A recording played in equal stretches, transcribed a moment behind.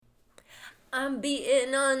I'm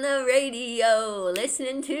beating on the radio,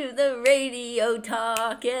 listening to the radio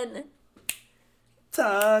talking.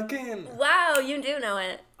 Wow, you do know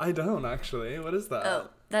it. I don't, actually. What is that? Oh,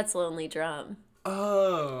 that's Lonely Drum.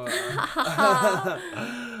 Oh.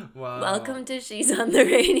 Wow. Welcome to She's on the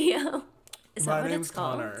Radio. Is that My what name's it's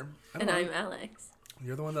called? Connor. And I'm Alex.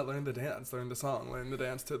 You're the one that learned the dance, learned the song, learned the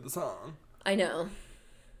dance to the song. I know.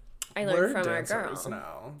 I learned from our girl. We're dancers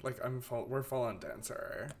now. Like, we're full on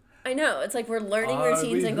dancer. I know. It's like we're learning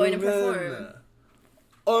routines and going to perform.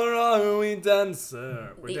 Or are we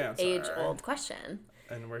dancer? We're the dancer. age-old question.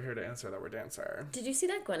 And we're here to answer that we're dancer. Did you see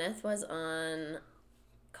that Gwyneth was on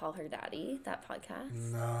Call Her Daddy, that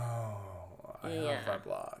podcast? No. I have that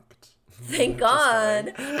blocked. Thank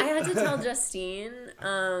God. I had to tell Justine,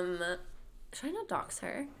 should I not dox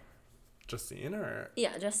her? Justine or?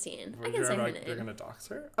 Yeah, Justine. I can say her name. You're going to dox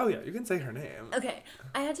her? Oh, yeah, you can say her name. Okay.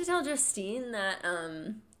 I had to tell Justine that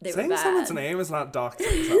they saying were bad. Someone's name is not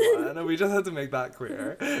doxing someone. We just have to make that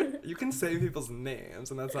clear. You can say people's names,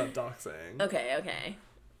 and that's not doxing. Okay.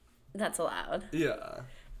 That's allowed. Yeah.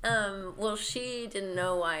 Well, she didn't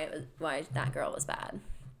know why that girl was bad.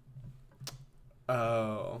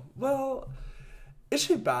 Oh. Well, is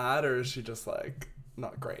she bad, or is she just, like,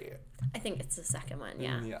 not great? I think it's the second one,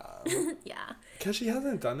 yeah. Yeah. Yeah. Because she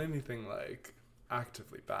hasn't done anything, like,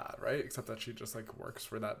 actively bad, right? Except that she just, like, works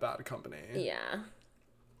for that bad company. Yeah.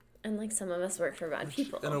 And, like, some of us work for bad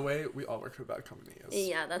people. In a way, we all work for bad companies.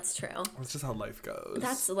 Yeah, that's true. That's just how life goes.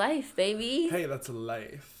 That's life, baby. Hey, that's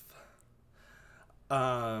life.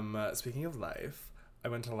 Speaking of life, I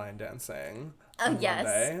went to line dancing on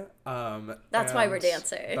yes. Monday. That's why we're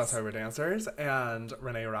dancers. That's why we're dancers. And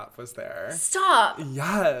Renee Rapp was there. Stop!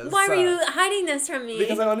 Yes. Why were you hiding this from me?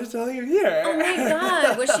 Because I wanted to tell you here. Oh my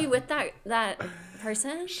God. Was she with that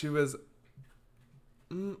person? She was...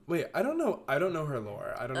 wait, I don't know her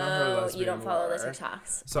lore. I don't know her lesbian you don't follow lore. the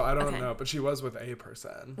TikToks. So I don't know, but she was with a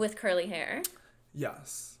person. With curly hair?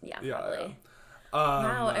 Yes. Yeah, probably. Yeah.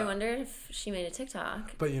 Wow, I wonder if she made a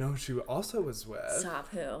TikTok. But you know who she also was with? Stop,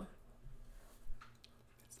 who?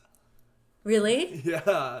 Really? Yeah.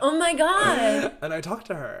 Oh my God. And I talked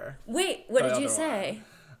to her. Wait, what did you say?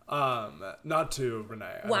 Not to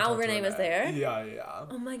Renee. Wow, Renee was there? Yeah.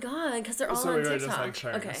 Oh my God, because they're all on So we TikTok. were just like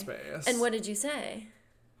sharing a space. And what did you say?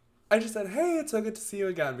 I just said, hey, it's so good to see you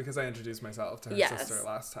again, because I introduced myself to her sister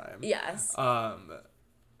last time. Yes.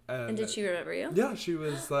 And did she remember you? Yeah, she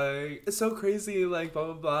was like, it's so crazy, like,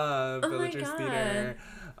 blah, blah, blah, Villagers Theater,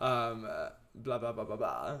 blah, blah, blah, blah,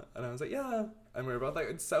 blah. And I was like, yeah. And we were both like,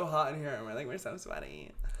 it's so hot in here. And we're like, we're so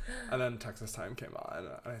sweaty. And then Texas Time came on.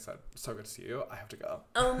 And I said, so good to see you. I have to go.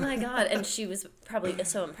 Oh, my God. And she was probably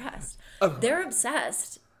so impressed. They're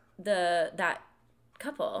obsessed, that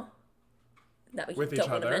couple that we with don't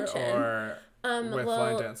each want to other mention. or with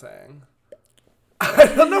line dancing? I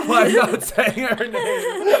don't know why I'm not saying her name.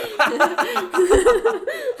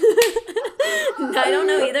 I don't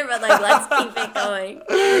know either, but like, let's keep it going.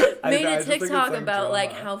 Made a TikTok about drama.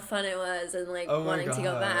 like how fun it was and like wanting to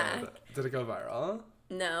go back. Did it go viral?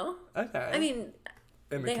 No. Okay. I mean,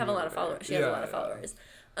 they have a lot of followers. She has a lot of followers.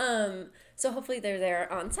 So hopefully they're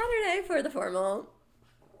there on Saturday for the formal.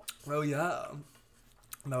 Oh yeah,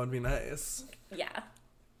 that would be nice. Yeah,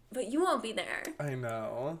 but you won't be there. I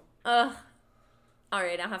know. Ugh. All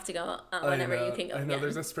right, I'll have to go whenever you can go. I know.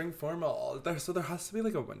 There's a spring formal. There has to be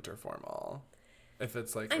like a winter formal. If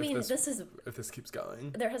it's like, if this keeps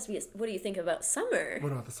going, there has to be. What do you think about summer?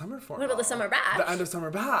 What about the summer formal? What about the summer bash? The end of summer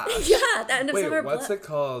bash. Yeah, the end of summer. What's it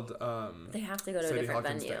called? They have to go to Sadie a different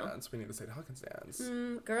Hawkins venue. Dance. We need a Sadie Hawkins dance.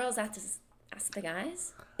 Girls have to ask the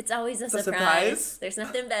guys. It's always a surprise. There's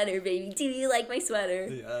nothing better, baby. Do you like my sweater?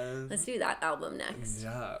 Yeah. Let's do that album next.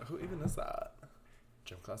 Yeah. Who even is that?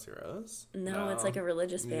 Gym Class Heroes? No, it's like a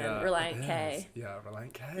religious band. Yeah, Reliant K. Yeah,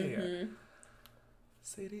 Reliant K. Mm-hmm.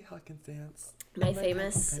 Sadie Hawkins Dance. My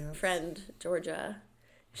famous friend, Georgia,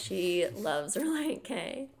 she loves Reliant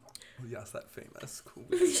K. Oh, yes, that famous. Cool.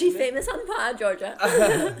 She's famous on the pod, Georgia.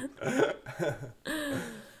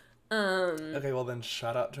 Okay, well then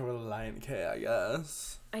shout out to Reliant K, I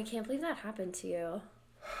guess. I can't believe that happened to you.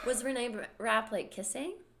 Was Renee Rapp like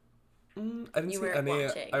kissing? I didn't see any.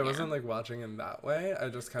 Watching, I wasn't like watching in that way. I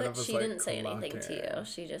just kind of was like. But she didn't say anything to you.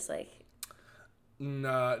 She just like.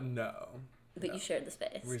 No. But you shared the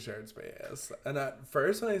space. We shared space, and at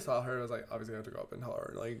first when I saw her, I was like, obviously I have to go up and tell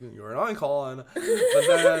her like you were not calling. But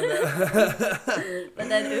then. But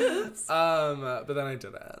then oops. But then I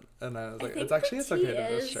didn't, and I was like, it's okay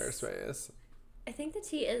to just share space. I think the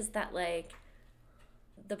tea is that like,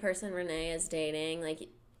 the person Renee is dating like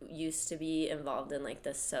used to be involved in like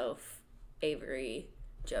the Soph Avery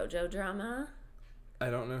JoJo drama. I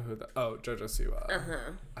don't know who Jojo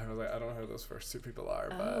Siwa. I was like, I don't know who those first two people are.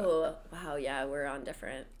 Oh, wow, yeah, we're on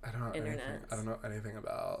different internets. I don't know anything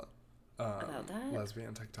about that?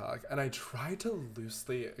 lesbian TikTok. And I tried to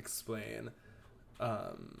loosely explain,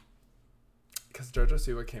 because Jojo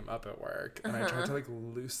Siwa came up at work, and I tried to like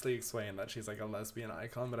loosely explain that she's like a lesbian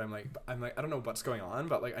icon, but I'm like, I don't know what's going on,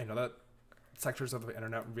 but like I know that sectors of the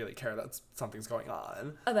internet really care that something's going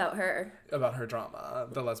on about her drama,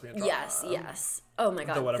 the lesbian drama. Yes. Oh my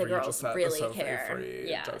god, the girls really care. Free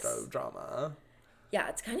yes. JoJo drama. Yeah,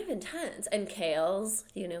 it's kind of intense. And Kales,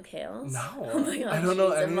 do you know Kales? No. Oh my god, I don't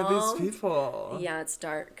know any of these people. Yeah, it's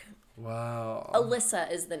dark. Wow.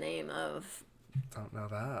 Alyssa is the name of. Don't know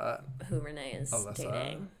that. Who Renee is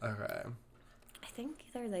dating. Okay. I think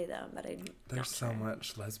they're they them, but There's so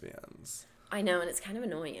much lesbians. I know, and it's kind of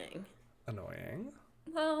annoying. Annoying?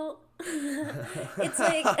 Well, it's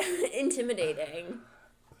like intimidating.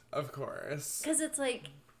 Of course. Because it's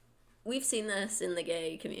like, we've seen this in the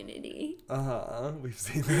gay community. We've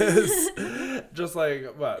seen this. Just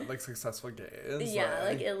like, what? Like successful gays? Yeah,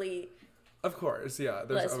 like elite. Of course, yeah.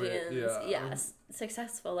 There's lesbians. Yes.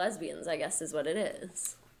 Successful lesbians, I guess, is what it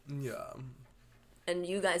is. Yeah. And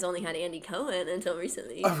you guys only had Andy Cohen until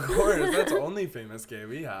recently. Of course, that's the only famous gay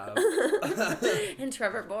we have. And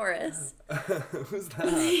Trevor Boris. Who's that?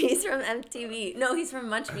 He's from MTV. No, he's from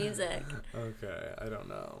Much Music. Okay, I don't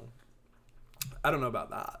know. I don't know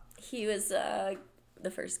about that. He was the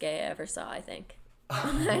first gay I ever saw, I think.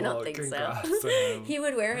 I don't think so. He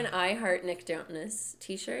would wear an I Heart Nick Jonas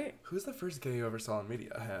t-shirt. Who's the first gay you ever saw in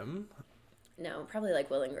media? Him? No, probably like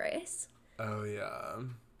Will and Grace. Oh, yeah.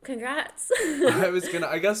 Congrats.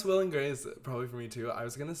 I guess Will and Grace, probably for me too. I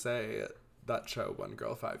was gonna say that show, One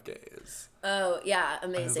Girl, Five Gays. Oh, yeah,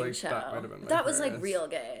 amazing like, show. That might have been that was like real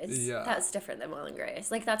gays. Yeah. That's different than Will and Grace.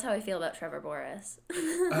 Like, that's how I feel about Trevor Boris.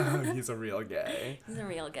 Oh, he's a real gay. He's a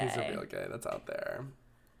real gay. He's a real gay that's out there.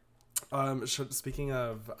 Speaking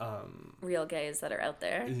of real gays that are out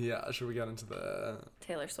there. Yeah, should we get into the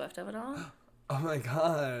Taylor Swift of it all? Oh my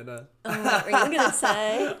god. Oh, what were you gonna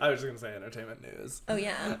say? I was just gonna say entertainment news. Oh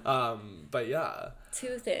yeah. But yeah.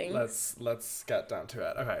 Two things. Let's get down to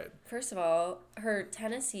it. Okay. First of all, her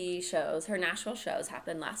Tennessee shows, her Nashville shows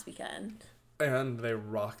happened last weekend. And they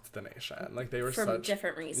rocked the nation. Like they were for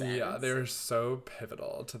different reasons. Yeah, they were so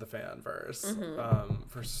pivotal to the fanverse.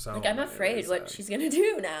 For so like I'm afraid reasons. what she's gonna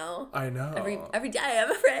do now. I know. Every day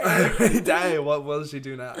I'm afraid. Every day, what will she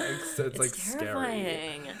do next? It's like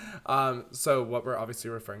terrifying. Scary. So what we're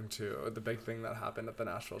obviously referring to, the big thing that happened at the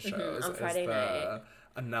Nashville shows on Friday is the night.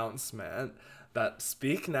 announcement that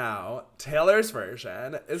Speak Now, Taylor's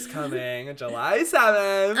version, is coming July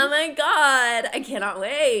 7th. Oh my god, I cannot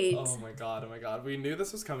wait. Oh my god. We knew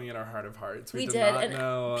this was coming in our heart of hearts. We did not and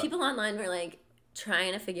know. People online were like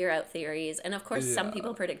trying to figure out theories. And of course, some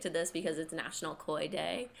people predicted this because it's National Koi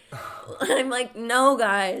Day. I'm like, no,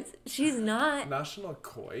 guys, she's not. National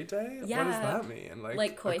Koi Day? Yeah. What does that mean?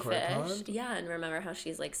 Like koi fish. Pond? Yeah, and remember how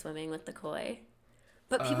she's like swimming with the koi?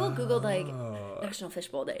 But people Googled like National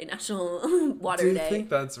Fishbowl Day, National Water Day. Do you think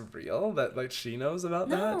that's real? That like she knows about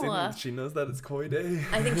that? Do you think she knows that it's Koi Day?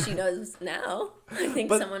 I think she knows now. I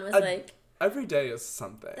think someone was like, every day is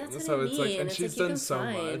something. That's what so I it's like, and it's she's like done so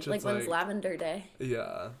much. Like it's when's Lavender Day?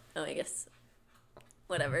 Yeah. Oh, I guess.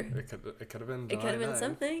 Whatever. It could have been. July it could have been 9th,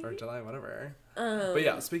 something. or July, whatever. But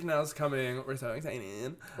yeah, Speak Now is coming. We're so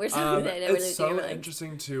excited. We're so excited. It's so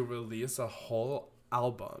interesting to release a whole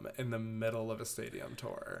album in the middle of a stadium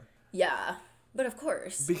tour. Yeah, but of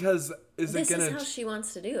course. Because this is how she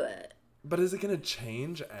wants to do it. But is it gonna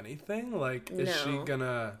change anything? Like, is she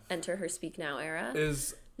gonna enter her Speak Now era?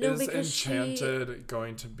 Is Enchanted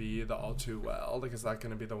going to be the All Too Well? Like, is that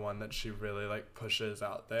gonna be the one that she really like pushes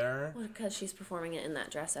out there? Well, because she's performing it in that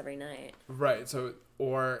dress every night. Right. So,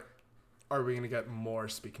 or are we gonna get more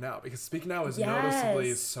Speak Now? Because Speak Now is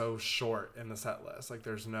noticeably so short in the set list. Like,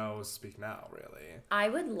 there's no Speak Now really. I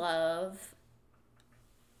would love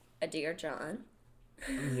a Dear John.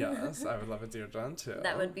 Yes, I would love a Dear John too.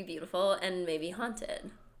 That would be beautiful, and maybe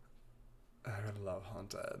Haunted. I would love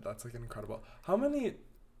Haunted. That's like incredible. How many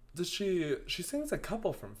does she sings a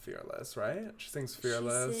couple from Fearless, right? She sings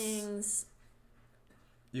Fearless. She sings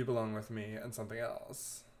You Belong With Me and something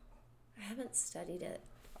else. I haven't studied it.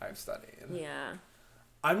 I've studied. Yeah.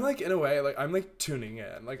 I'm like, in a way, like, I'm like tuning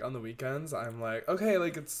in. Like, on the weekends, I'm like, okay,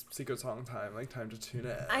 like, it's secret song time. Like, time to tune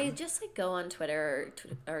in. I just like go on Twitter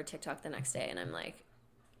or TikTok the next day and I'm like,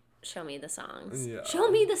 show me the songs. Yeah. Show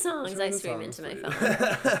me the songs. I stream into my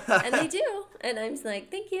phone. And they do. And I'm just like,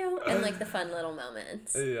 thank you. And like the fun little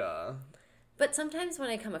moments. Yeah. But sometimes when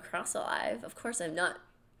I come across a live, of course I'm not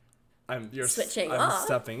I'm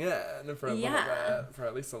stepping in for a little bit, for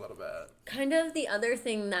at least a little bit. Kind of the other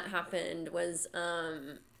thing that happened was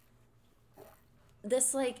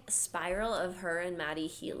this like spiral of her and Matty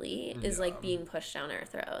Healy is like being pushed down our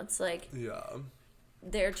throats. Like,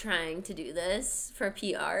 they're trying to do this for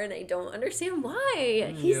PR and I don't understand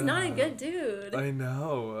why. He's not a good dude. I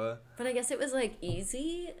know. But I guess it was like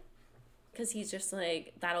easy because he's just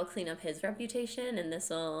like, that'll clean up his reputation and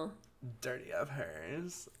this'll dirty up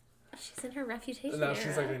hers. She's in her reputation now era.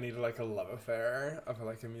 She's like, I need like a love affair of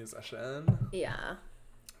like a musician. Yeah.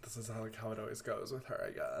 This is how it always goes with her,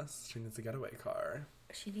 I guess. She needs a getaway car.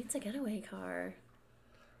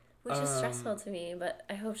 Which is stressful to me, but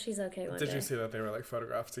I hope she's okay one day. Did you see that they were like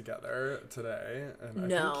photographed together today?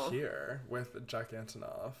 And I think here with Jack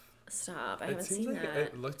Antonoff. Stop, I haven't seen that.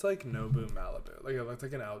 It looked like Nobu Malibu. Like, it looked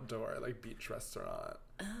like an outdoor, like, beach restaurant.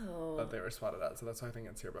 Oh. That they were spotted at. So that's why I think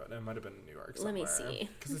it's here, but it might have been in New York somewhere. Let me see.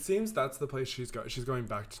 Because it seems that's the place she's going. She's going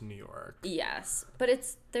back to New York. Yes, but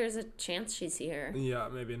there's a chance she's here. Yeah,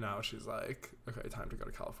 maybe now she's like, okay, time to go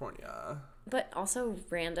to California. But also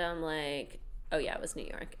random, like, oh yeah, it was New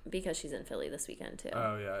York. Because she's in Philly this weekend, too.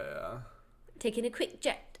 Oh, yeah. Taking a quick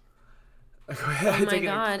jet. Oh my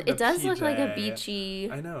god, it does look like a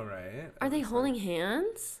beachy. I know, right? Are they holding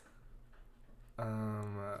hands? Oh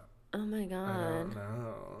my god. I don't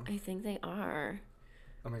know. I think they are.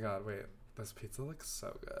 Oh my god, wait. This pizza looks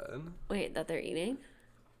so good. Wait, that they're eating?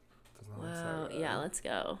 Doesn't look so good. Yeah, let's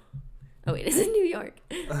go. Oh wait, it's in New York.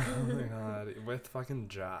 Oh my god, with fucking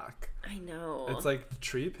Jack. I know. It's like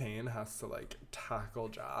Tree Payne has to like tackle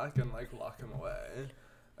Jack and like lock him away.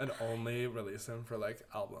 And only release him for, like,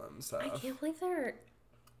 album stuff. I can't believe they're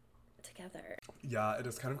together. Yeah, it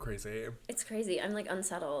is kind of crazy. It's crazy. I'm, like,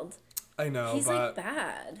 unsettled. I know, He's, like,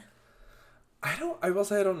 bad. I will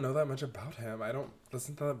say I don't know that much about him. I don't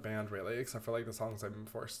listen to that band, really, except for, like, the songs I've been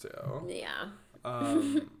forced to. Yeah.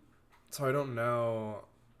 So I don't know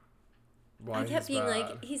why I kept being bad.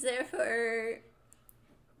 Like, he's there for...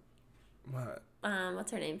 What?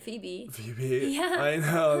 What's her name? Phoebe. Yeah. I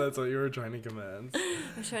know, that's what you were trying to convince. I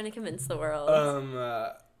was trying to convince the world.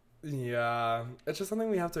 Yeah. It's just something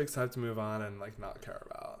we have to accept, move on, and, like, not care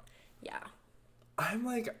about. Yeah. I'm,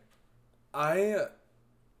 like... As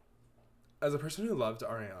a person who loved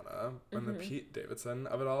Ariana, when the Pete Davidson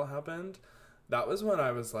of it all happened, that was when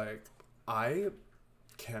I was, like, I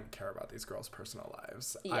can't care about these girls' personal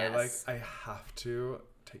lives. Yes. I have to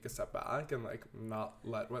take a step back and like not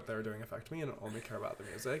let what they're doing affect me and only care about the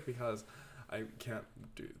music because I can't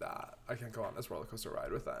do that. I can't go on this roller coaster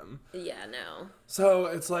ride with them. Yeah, no. So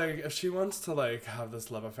it's like if she wants to like have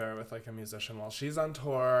this love affair with like a musician while she's on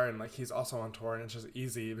tour and like he's also on tour and it's just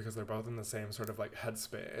easy because they're both in the same sort of like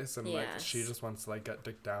headspace and like she just wants to like get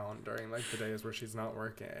dicked down during like the days where she's not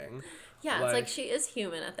working. Yeah, it's like she is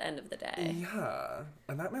human at the end of the day. Yeah.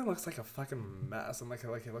 And that man looks like a fucking mess and like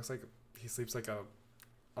he looks like he sleeps like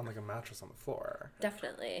on like a mattress on the floor.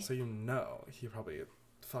 Definitely. So you know he probably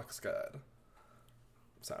fucks good.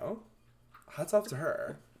 So, hats off to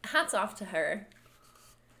her. Hats off to her.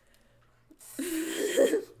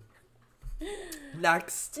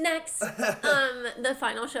 Next. The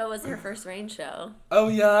final show was her first rain show. Oh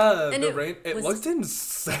yeah, and the rain. It looked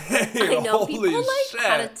insane. I know. Holy people like shit.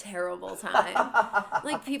 had a terrible time.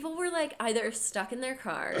 Like people were like either stuck in their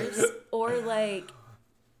cars or like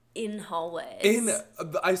in hallways.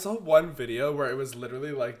 I saw one video where it was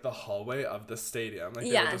literally like the hallway of the stadium. Like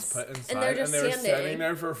they were just put inside and they were standing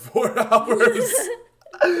there for 4 hours.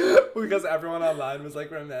 Because everyone online was like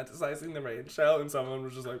romanticizing the rain show and someone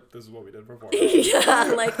was just like, this is what we did for 4 hours.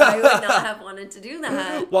 Yeah, like I would not have wanted to do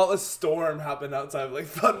that. While a storm happened outside, like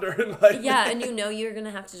thunder and lightning. Yeah, and you know you're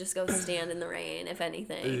gonna have to just go stand in the rain, if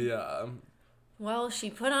anything. Yeah. Well, she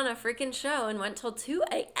put on a freaking show and went till 2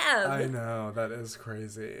 a.m. I know, that is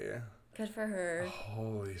crazy. Good for her.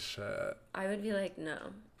 Holy shit. I would be like, no,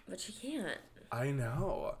 but she can't. I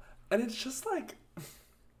know. And it's just like,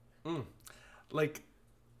 like,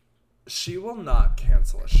 she will not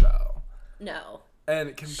cancel a show. No.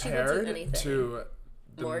 And compared to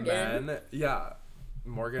the Morgan. men, yeah,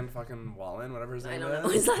 Morgan fucking Wallen, whatever his name is. I don't know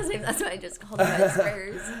his last name, that's why I just called him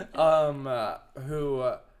Vespers.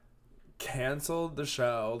 Who canceled the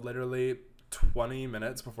show literally 20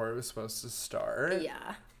 minutes before it was supposed to start.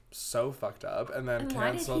 Yeah. So fucked up. And then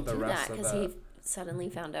canceled the rest of it. Because he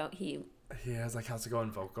suddenly found out he has to go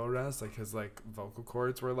on vocal rest. Like his like vocal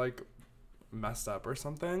cords were like messed up or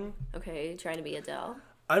something. Okay, trying to be Adele.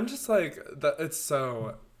 I'm just like it's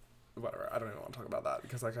so whatever. I don't even want to talk about that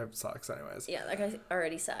because that guy sucks anyways. Yeah, that guy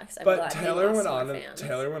already sucks. But Taylor went on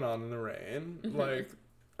in the rain. Like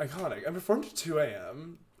iconic. And performed at 2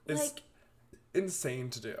 a.m. Like insane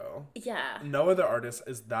to do. Yeah. No other artist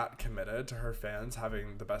is that committed to her fans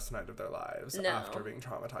having the best night of their lives after being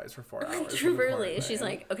traumatized for 4 hours. Truly. She's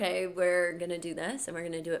like, okay, we're going to do this and we're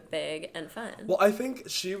going to do it big and fun. Well, I think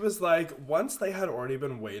she was like, once they had already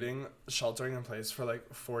been waiting, sheltering in place for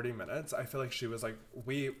like 40 minutes, I feel like she was like,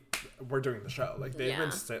 we're doing the show. Like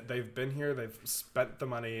they've been here, they've spent the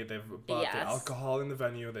money, they've bought the alcohol in the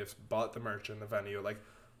venue, they've bought the merch in the venue, like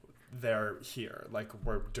they're here, like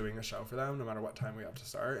we're doing a show for them no matter what time we have to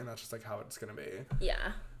start, and that's just like how it's gonna be.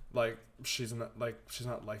 Yeah. Like she's not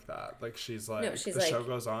like that. Like she's like, no, the show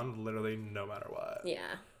goes on literally no matter what.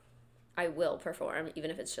 Yeah, I will perform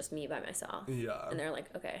even if it's just me by myself. Yeah. And they're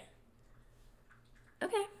like, okay.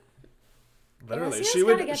 Literally, she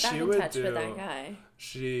would get back in touch with that guy.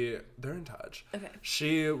 They're in touch. Okay.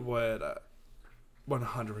 She would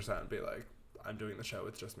 100% be like, I'm doing the show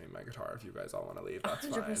with just me and my guitar. If you guys all want to leave, that's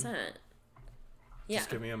 100%. Fine. Yeah.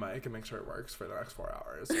 Just give me a mic and make sure it works for the next 4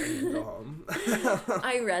 hours and you can go home.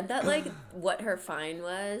 I read that, like, what her fine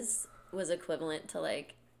was equivalent to,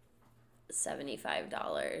 like,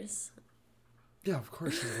 $75. Yeah, of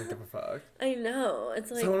course she doesn't give a fuck. I know. It's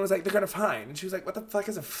like... Someone was like, they're gonna fine. And she was like, what the fuck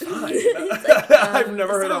is a fine? Like, I've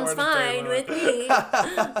never heard that word. Sounds fine with me.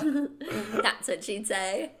 That's what she'd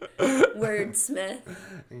say. Wordsmith.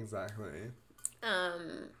 Exactly.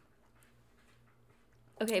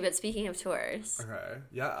 Okay, but speaking of tours. Okay,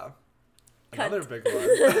 yeah. Another big one.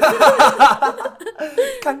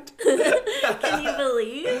 Cunt. Can you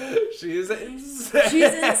believe? She's insane.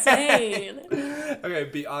 She's insane. Okay,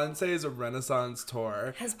 Beyonce's Renaissance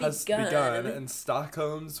tour has begun in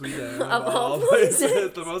Stockholm, Sweden. Of all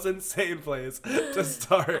places. The most insane place to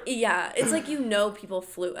start. Yeah, it's like people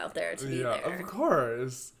flew out there to be there. Yeah, of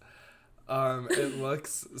course. It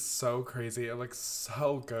looks so crazy. It looks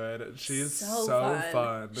so good. She's so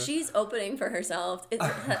fun. She's opening for herself.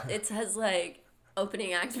 It says like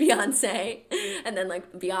opening act Beyonce, and then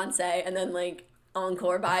like Beyonce, and then like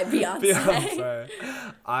encore by Beyonce.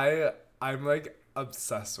 I'm like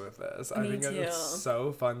obsessed with this. I think it's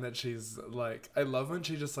so fun that she's like, I love when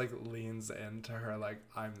she just like leans into her like,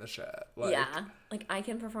 I'm the shit. Like, yeah, like I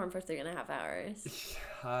can perform for 3.5 hours.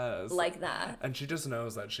 Yes. Like that. And she just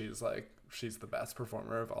knows that she's the best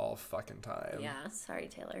performer of all fucking time. Yeah, sorry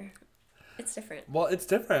Taylor. It's different. Well, it's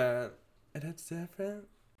different. And it's different.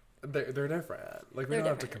 They're different. Like, we don't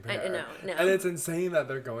have to compare. No. And it's insane that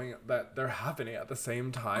they're happening at the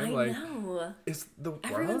same time. I know.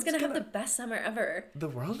 Everyone's gonna have the best summer ever. The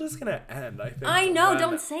world is gonna end, I think. I know,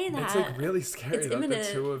 don't say that. It's like really scary that the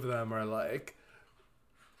two of them are like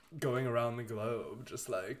going around the globe, just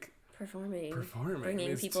like performing.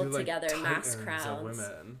 Bringing people together, mass crowds. Of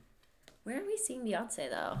women. Where are we seeing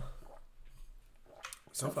Beyonce though?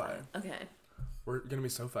 SoFi. Okay. We're gonna be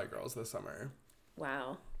SoFi girls this summer.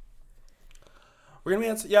 Wow. We're gonna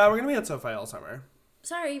be at SoFi all summer.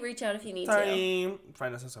 Sorry, reach out if you need to.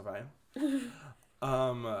 Find us at SoFi.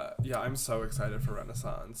 Yeah, I'm so excited for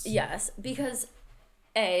Renaissance. Yes, because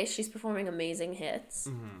A, she's performing amazing hits.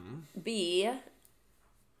 Mm-hmm. B,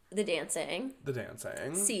 the dancing.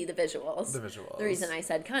 C, the visuals. The reason I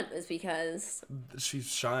said cunt was because she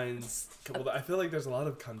shines. Well, I feel like there's a lot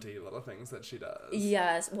of cunty little things that she does.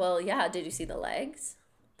 Yes. Well, yeah. Did you see the legs?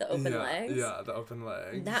 The open legs? Yeah, the open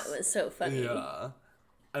legs. That was so funny. Yeah.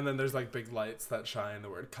 And then there's like big lights that shine the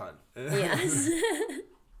word cunt. Yes.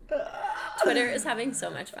 Twitter is having so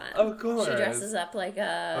much fun. Of course. She dresses up like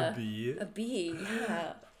a bee. A bee,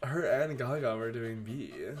 yeah. Her and Gaga were doing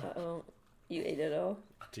bee. Uh-oh. You ate it all?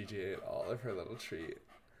 Gigi ate all of her little treat.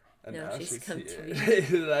 And now she's come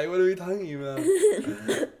here. Like, what are we talking about?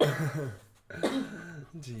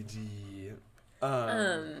 Gigi.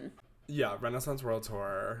 Yeah, Renaissance World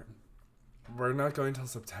Tour. We're not going till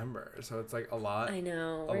September, so it's like a lot. I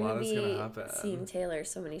know. A lot is gonna happen. Seeing Taylor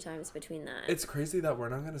so many times between that. It's crazy that we're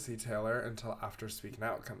not gonna see Taylor until after Speak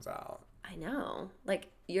Now comes out. I know. Like,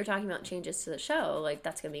 you're talking about changes to the show. Like,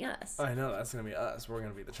 that's gonna be us. I know, that's gonna be us. We're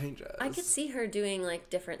gonna be the changes. I could see her doing like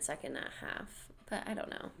different second half, but I don't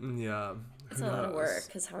know. Yeah. It's a lot of work,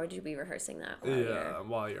 because how would you be rehearsing that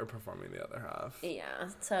while you're performing the other half? Yeah.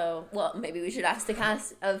 So, well, maybe we should ask the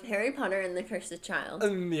cast of Harry Potter and the Cursed Child.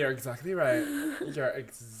 You're exactly right.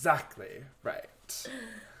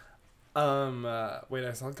 Wait,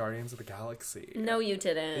 I saw Guardians of the Galaxy. No, you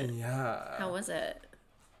didn't. Yeah. How was it?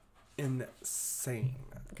 Insane.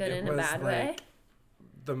 Good in a bad way?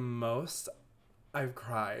 The most I've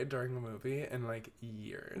cried during a movie in like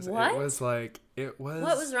years. What? What was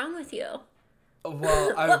wrong with you?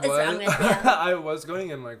 Well, wrong with you? I was going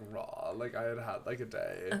in like raw. Like I had like a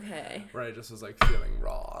day. Okay. Where I just was like feeling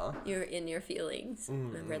raw. You're in your feelings.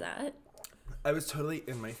 Remember that? I was totally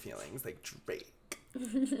in my feelings, like Drake.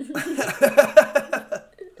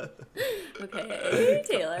 Okay,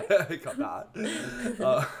 Taylor. I got that.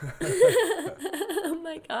 Oh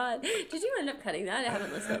my god. Did you end up cutting that? I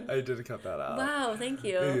haven't listened. I did cut that out. Wow, thank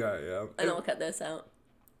you. Yeah. And I'll cut this out.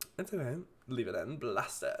 It's okay. Leave it in.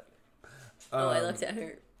 Blast it. I looked at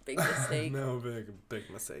her. Big mistake. No, big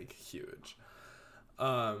mistake. Huge.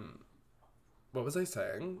 What was I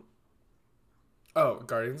saying? Oh,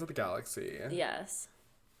 Guardians of the Galaxy. Yes.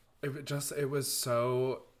 It was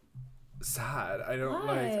so sad. I don't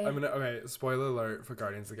Why? okay, spoiler alert for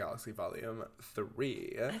Guardians of the Galaxy Volume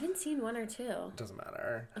 3. I haven't seen 1 or 2. Doesn't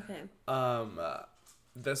matter. Okay.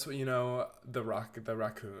 This, the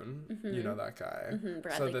raccoon, that guy.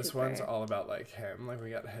 So this Cooper. one's all about like him. Like we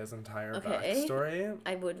get his entire backstory.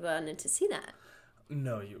 I would wanted to see that.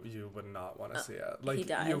 No, you would not want to see it. Like he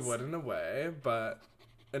does. you would in a way, but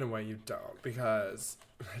in a way you don't, because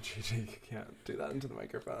Gigi, you can't do that into the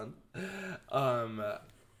microphone.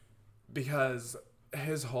 Because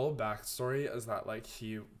his whole backstory is that like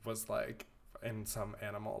he was like in some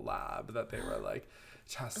animal lab that they were like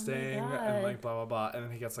testing and like blah blah blah, and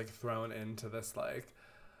then he gets like thrown into this like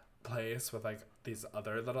place with like these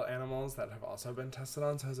other little animals that have also been tested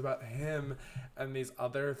on. So it's about him and these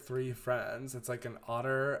other 3 friends. It's like an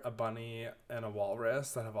otter, a bunny, and a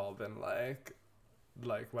walrus that have all been like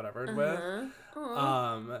whatevered with.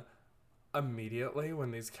 Immediately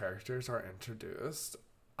when these characters are introduced,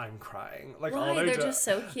 I'm crying. Like, why? all They're just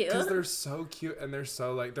so cute. Because they're so cute, and they're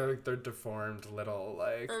so like they're deformed little,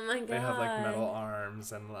 like, oh my god, they have like metal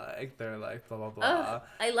arms, and like they're like blah blah blah. Oh,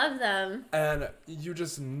 I love them. And you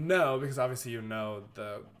just know, because obviously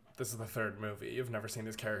this is the 3rd movie. You've never seen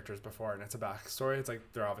these characters before, and it's a backstory. It's like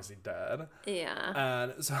they're obviously dead. Yeah.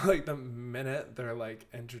 And so like the minute they're like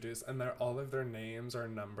introduced, and all of their names are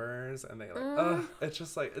numbers, and they like, it's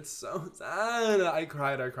just like, it's so sad. I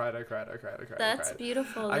cried. That's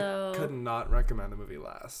beautiful though. I could not recommend the movie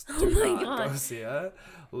less. Oh my god. Go see it.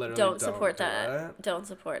 Literally don't support that. It. Don't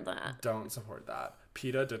support that. Don't support that.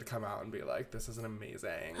 PETA did come out and be like, this is an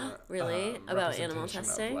amazing really about animal representation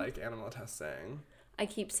testing. of, like, animal testing. I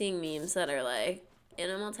keep seeing memes that are like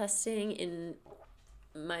animal testing in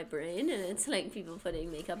my brain, and it's like people putting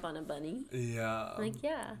makeup on a bunny. Yeah. Like,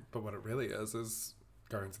 yeah. But what it really is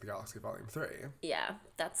Guardians of the Galaxy Volume 3. Yeah,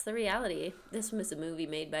 that's the reality. This was a movie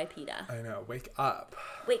made by PETA. I know. Wake up.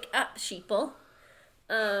 Wake up, sheeple.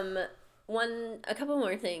 A couple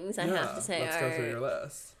more things I have to say let's go through your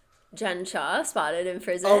list. Jen Shaw spotted in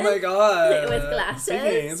prison. Oh my god. With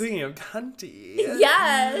glasses. Speaking of cunty.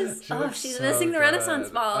 Yes. She's so missing the good. Renaissance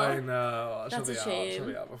ball. I know. That's a shame. She'll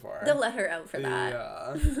be out before. They'll let her out for that.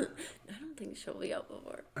 Yeah. I don't think she'll be out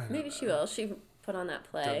before. Maybe she will. She put on that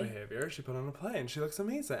play. Good behavior. She put on a play, and she looks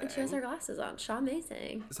amazing. And she has her glasses on. Shaw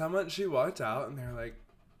amazing. She walked out, and they're like,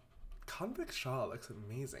 Convict Shaw looks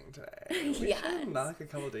amazing today. We should knock a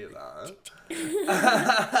couple days off.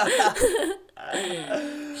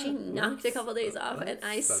 She knocked a couple days off, and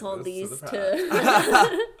I sold these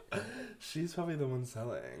to She's probably the one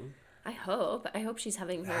selling. I hope she's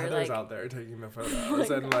having her Heather's out there taking the photos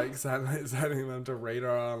and like sending them to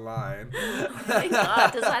Radar Online. Oh my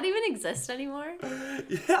god, does that even exist anymore?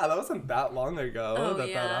 Yeah, that wasn't that long ago that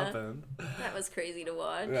happened. That was crazy to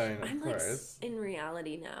watch. Yeah, I know, I'm of like course. in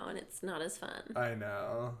reality now, and it's not as fun. I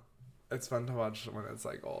know. It's fun to watch when it's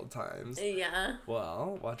like old times. Yeah.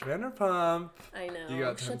 Well, watch Vanderpump. I know. You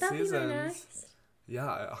got 10 Should that seasons. be my next?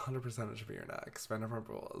 Yeah, 100% it should be your next. Vanderpump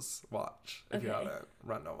Rules. Watch. If you haven't.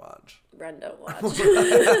 Run, don't watch. Run, don't watch.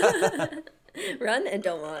 Run and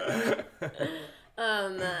don't watch.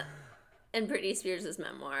 And Britney Spears'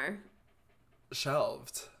 memoir.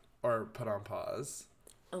 Shelved. Or put on pause.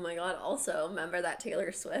 Oh my god, also, remember that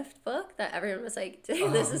Taylor Swift book that everyone was like,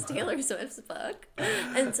 this is Taylor Swift's book?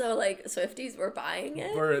 And so, like, Swifties were buying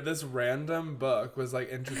it. Where this random book was, like,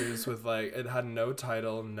 introduced with, like, it had no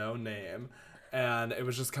title, no name, and it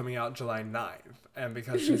was just coming out July 9th. And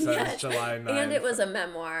because she says July 9th. And it was a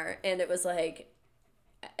memoir, and it was, like,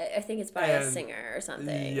 I think it's by a singer or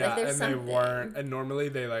something. Yeah, like, there's and something. they weren't. And normally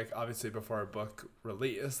they, like, obviously before a book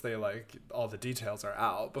release, they, like, all the details are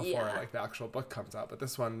out before, like, the actual book comes out. But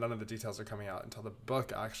this one, none of the details are coming out until the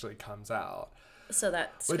book actually comes out. So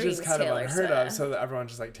that which is kind Taylor of unheard Swift. of. So that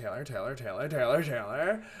everyone's just like, Taylor.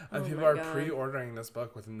 And people are pre-ordering this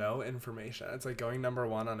book with no information. It's, like, going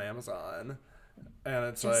 #1 on Amazon. And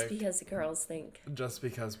it's just like because girls think. Just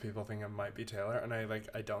because people think it might be Taylor, and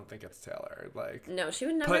I don't think it's Taylor. Like, no, she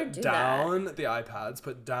would never do that. Put down the iPads,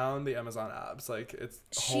 put down the Amazon apps. Like,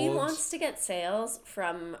 she wants to get sales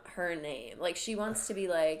from her name. Like, she wants to be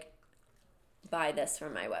like buy this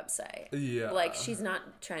from my website. Yeah. Like, she's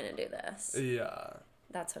not trying to do this. Yeah.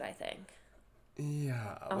 That's what I think.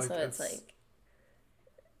 Yeah. Also, it's like...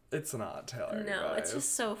 It's not Taylor, No, it's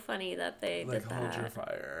just so funny that they did that. Hold your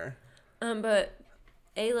fire. But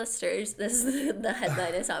A-listers, this is the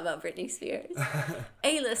headline is all about Britney Spears.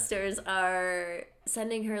 A-listers are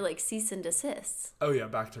sending her, like, cease and desists. Oh, yeah,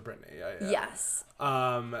 back to Britney. Yeah. Yes.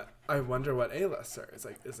 I wonder what A-lister is.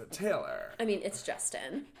 Like, is it Taylor? I mean, it's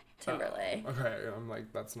Justin Timberlake. Okay, I'm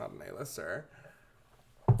like, that's not an A-lister.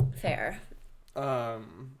 Fair.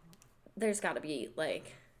 There's got to be,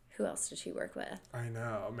 like... Who else did she work with? I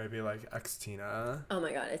know. Maybe, like, ex-Tina. Oh,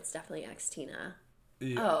 my God. It's definitely ex-Tina.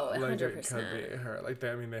 Yeah, oh, 100%. Like, it could be her. Like, they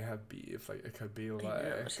have beef. Like, it could be, like... I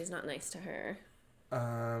know. She's not nice to her.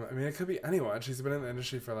 I mean, it could be anyone. She's been in the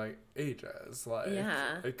industry for, like, ages. Like,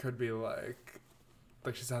 yeah. It could be, like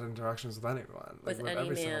she's had interactions with anyone. Like, with any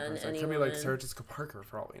every man, single person. any It could be, woman. like, Sarah Jessica Parker,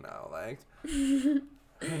 for all we know. Like...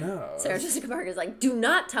 Who knows? Sarah Jessica Parker's like, do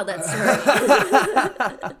not tell that story.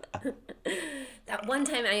 That one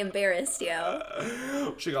time I embarrassed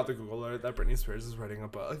you. She got the Google alert that Britney Spears is writing a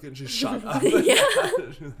book, and she shut up.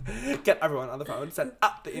 Get everyone on the phone, send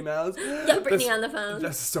up the emails. Get Britney on the phone.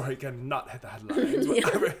 This story cannot hit the headlines,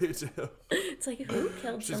 whatever you do. It's like, who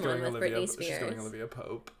killed someone with Britney Spears? She's going Olivia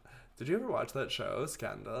Pope. Did you ever watch that show,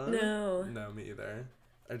 Scandal? No. No, me either.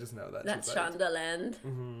 I just know that. That's she's like, Shondaland.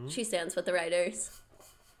 Mm-hmm. She stands with the writers.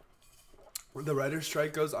 The writer's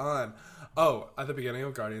strike goes on. Oh, at the beginning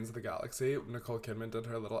of Guardians of the Galaxy, Nicole Kidman did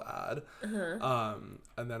her little ad. Uh-huh.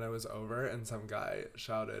 And then it was over, and some guy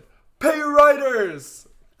shouted, "Pay your writers!"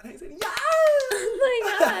 And I said, "Yes!" Oh my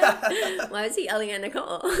God. Why was he yelling at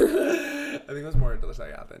Nicole? I think it was more just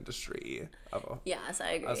like at the industry Yes,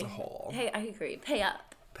 I agree. As a whole. Hey, I agree. Pay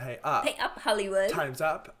up. Pay up. Pay up, Hollywood. Time's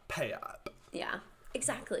up. Pay up. Yeah,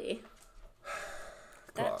 exactly.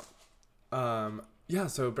 Cool. Yeah,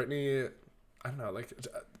 so Britney... I don't know, like,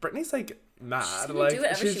 Britney's, like, mad.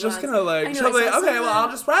 She's just gonna, like, she'll be like, okay, well,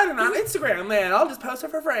 I'll just write it on Instagram, man. I'll just post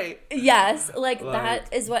it for free. Yes, like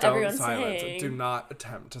that is what everyone's saying. Do not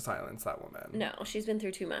attempt to silence that woman. No, she's been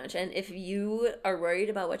through too much. And if you are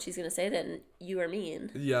worried about what she's gonna say, then you are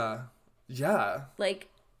mean. Yeah. Yeah. Like,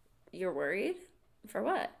 you're worried? For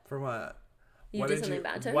what? For what? You did something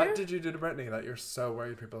bad to her? What did you do to Britney that you're so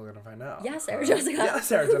worried people are going to find out? Yeah, Sarah Jessica. Yeah,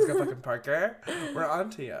 Sarah Jessica fucking Parker. We're on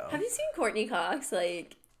to you. Have you seen Courtney Cox?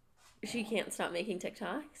 Like, she can't stop making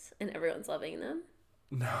TikToks, and everyone's loving them.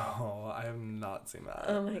 No, I have not seen that.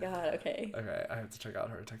 Oh my God, okay. Okay, I have to check out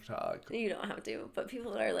her TikTok. You don't have to, but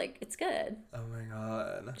people are like, it's good. Oh my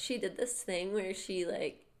God. She did this thing where she,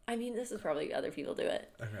 like, I mean, this is probably other people do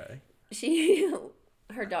it. Okay.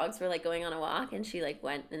 Her dogs were, like, going on a walk, and she, like,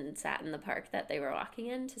 went and sat in the park that they were walking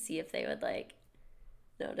in to see if they would, like,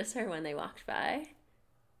 notice her when they walked by.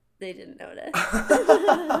 They didn't notice.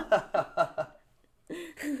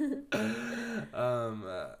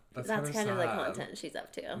 That's kind of the content she's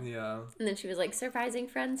up to. Yeah. And then she was like, surprising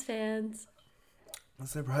Friends fans.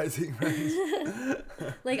 Surprising Friends.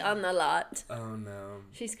 Like, on the lot. Oh, no.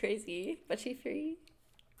 She's crazy, but she's free.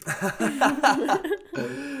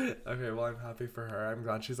 Okay, well, I'm happy for her. I'm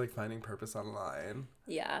glad she's, like, finding purpose online.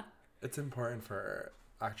 Yeah. It's important for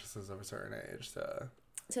actresses of a certain age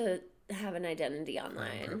to have an identity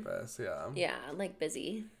online. Find purpose, yeah. Yeah, like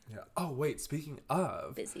Busy. Yeah. Oh, wait, speaking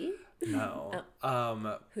of... Busy? No.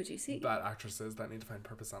 Who'd you see? Bad actresses that need to find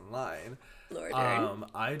purpose online. Lord.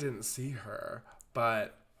 I didn't see her,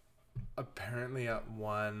 but apparently at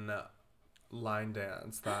one line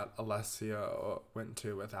dance that Alessio went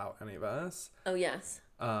to without any of us. Oh, yes.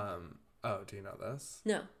 Oh, do you know this?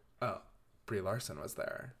 No. Oh, Brie Larson was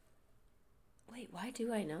there. Wait, why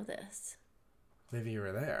do I know this? Maybe you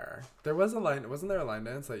were there. Wasn't there a line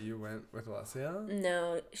dance that you went with Alessio?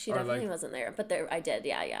 No, she definitely wasn't there. But I did,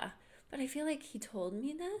 yeah. But I feel like he told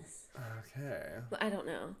me this. Okay. I don't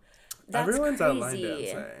know. That's everyone's crazy. At line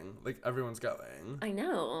dancing. Like, everyone's going. I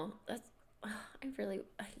know.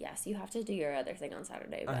 Yes, you have to do your other thing on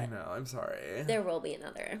Saturday. But I know, I'm sorry. There will be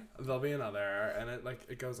another. There'll be another, and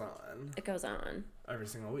it goes on. It goes on. Every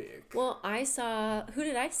single week. Well, who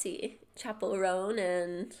did I see? Chappell Roan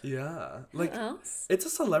and... Yeah. Who else? It's a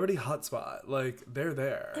celebrity hotspot. Like, they're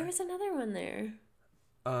there. There was another one there.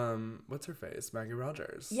 What's her face? Maggie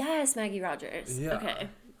Rogers. Yes, Maggie Rogers. Yeah. Okay.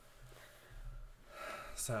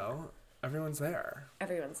 So, everyone's there.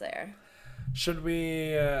 Everyone's there. Should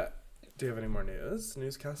we... do you have any more news?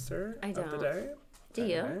 Newscaster I don't. Of the day? Do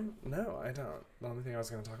you? No, I don't. The only thing I was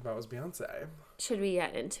going to talk about was Beyonce. Should we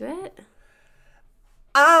get into it?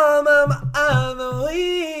 Album of the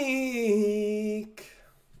week.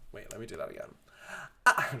 Wait, let me do that again.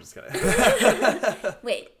 I'm just kidding.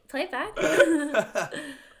 Wait, play it back.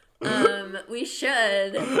 We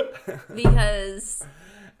should, because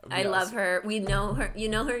I love her. We know her. You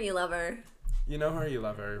know her. You love her. You know her. You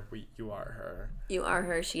love her. You are her. You are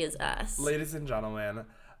her. She is us. Ladies and gentlemen,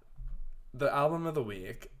 the album of the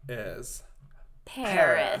week is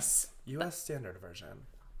Paris. U.S. Standard Version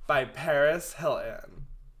by Paris Hilton.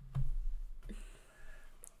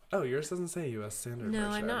 Oh, yours doesn't say U.S. Standard Version. No,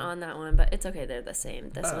 I'm not on that one, but it's okay. They're the same.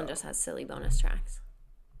 This one just has silly bonus tracks.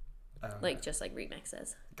 Okay. Just like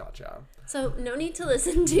remixes. Gotcha. So no need to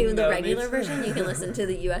listen to the regular version. You can listen to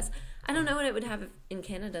the U.S. I don't know what it would have in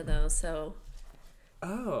Canada, though, so...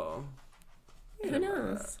 Oh. Who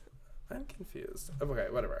knows? I'm confused. Okay,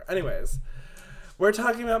 whatever. Anyways, we're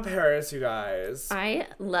talking about Paris, you guys. I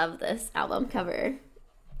love this album cover.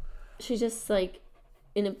 She's just, like,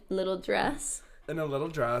 in a little dress. In a little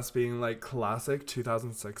dress, being, like, classic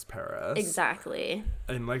 2006 Paris. Exactly.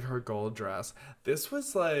 In, like, her gold dress. This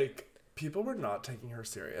was, like... People were not taking her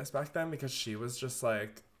serious back then because she was just,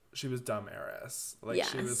 like... She was dumb heiress. Like,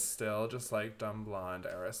 yes. She was still just, like, dumb blonde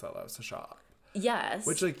heiress that loves to shop. Yes.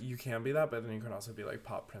 Which, like, you can be that, but then you can also be, like,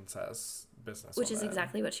 pop princess business. Which is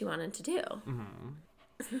exactly what she wanted to do.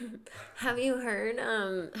 Mm-hmm. Have you heard,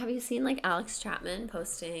 have you seen, like, Alex Chapman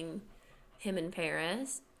posting him in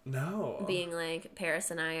Paris? No. Being like,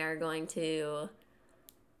 Paris and I are going to,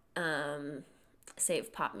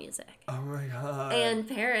 save pop music. Oh my god. And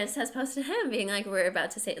Paris has posted him being like, we're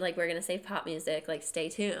about to say, like, we're gonna save pop music, like, stay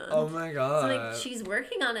tuned. Oh my god. So, like, she's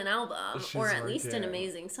working on an album, or at least an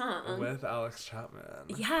amazing song. With Alex Chapman.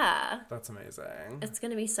 Yeah. That's amazing. It's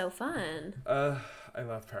gonna be so fun. I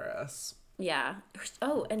love Paris. Yeah.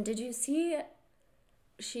 Oh, and did you see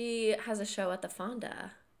she has a show at the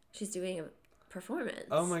Fonda? She's doing a performance.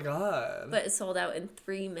 Oh my god. But it sold out in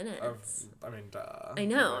 3 minutes. I mean, duh. I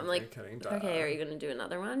know. I'm like, kidding, duh. Okay, are you going to do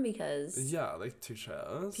another one? Because... Yeah, like 2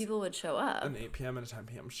 shows. People would show up. An 8 p.m. and a 10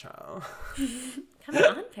 p.m. show. Come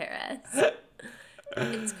on, Paris.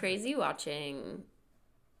 It's crazy watching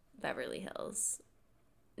Beverly Hills,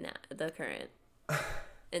 the current,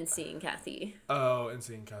 and seeing Kathy. Oh, and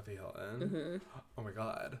seeing Kathy Hilton. Mm-hmm. Oh my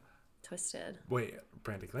god. Twisted. Wait,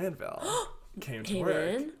 Brandy Glanville came to work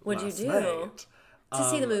in? What'd you do? Night. To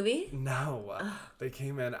see the movie? No. They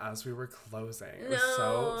came in as we were closing. It was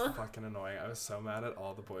so fucking annoying. I was so mad at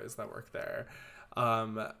all the boys that worked there.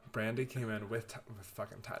 Brandy came in with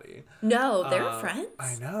fucking Teddy. No, they were friends?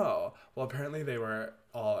 I know. Well, apparently they were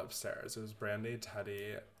all upstairs. It was Brandy,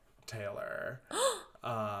 Teddy, Taylor,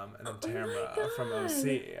 and then Tamara from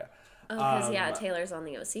OC. Oh, because, Taylor's on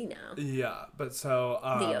the OC now. Yeah, but so...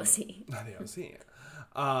 the OC. Not the OC.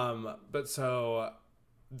 But so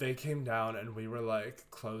they came down and we were, like,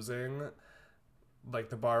 closing. Like,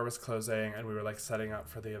 the bar was closing and we were, like, setting up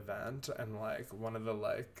for the event. And, like, one of the,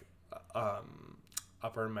 like,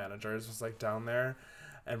 upper managers was, like, down there.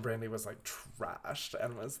 And Brandy was, like, trashed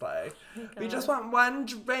and was like, we just want one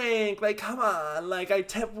drink. Like, come on. Like, I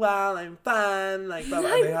tip well. I'm fun. Like, blah,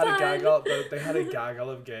 blah. They had a gaggle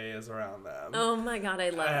of gays around them. Oh, my God.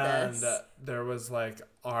 I love this. And there was, like,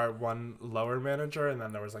 our one lower manager, and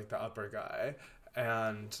then there was, like, the upper guy.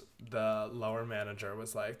 And the lower manager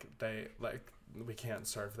was like, we can't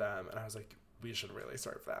serve them. And I was like, we should really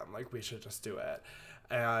serve them. Like, we should just do it.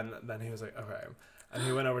 And then he was like, okay. And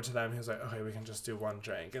he went over to them. He was like, okay, we can just do one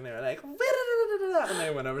drink. And they were like, and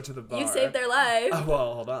they went over to the bar. You saved their life. Oh,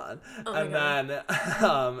 well, hold on. Oh and then,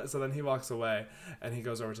 so then he walks away and he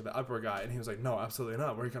goes over to the upper guy and he was like, no, absolutely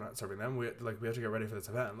not. We're not serving them. We have to get ready for this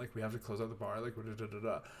event. Like, we have to close out the bar. Like, da da da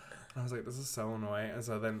da. And I was like, this is so annoying. And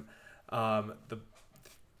so then,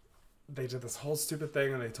 they did this whole stupid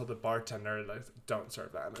thing and they told the bartender, like, don't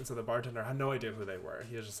serve them. And so the bartender had no idea who they were.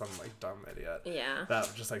 He was just some, like, dumb idiot. Yeah.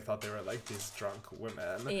 That just, like, thought they were, like, these drunk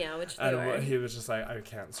women. Yeah, which they were. And he was just like, I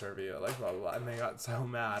can't serve you, like, blah, blah, blah. And they got so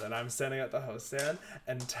mad. And I'm standing at the host stand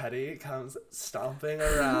and Teddy comes stomping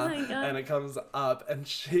around. Oh my God. And it comes up and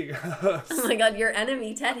she goes... Oh my God, your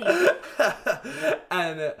enemy, Teddy.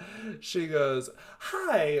 And she goes,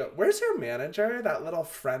 hi, where's your manager? That little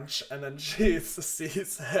French. And then she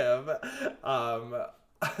sees him.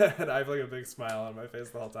 And I have, like, a big smile on my face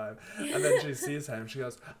the whole time. And then she sees him. She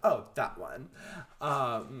goes, oh, that one.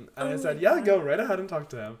 And I said, yeah, go right ahead and talk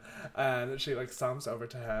to him. And she, like, stomps over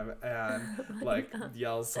to him and, like,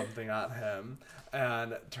 yells something at him.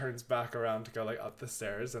 And turns back around to go, like, up the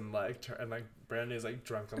stairs. And, like, Brandy's, like,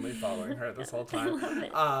 drunkenly following her this whole time.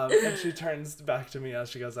 And she turns back to me as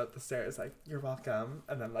she goes up the stairs, like, you're welcome.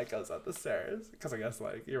 And then, like, goes up the stairs. Because I guess,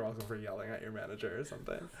 like, you're welcome for yelling at your manager or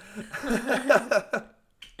something.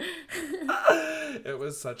 It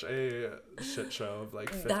was such a shit show of like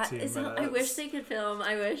 15 minutes. I wish they could film.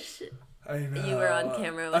 I wish I know. you were on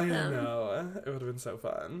camera with them. I know. It would have been so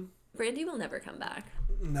fun. Brandy will never come back.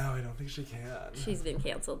 No, I don't think she can. She's been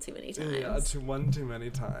canceled too many times. Yeah, too many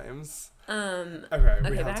times. Okay,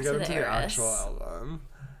 we have to get into the actual album.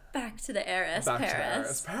 Back to the Heiress,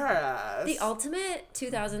 Paris. The ultimate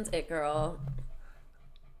 2000s it girl.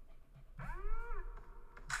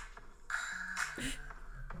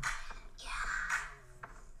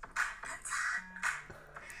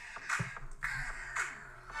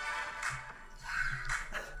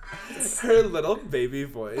 Her little baby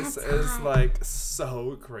voice is like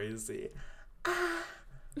so crazy. Yeah,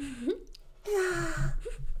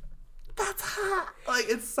 that's hot. Like,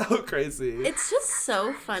 it's so crazy. It's just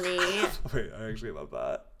so funny. Wait, I actually love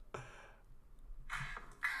that.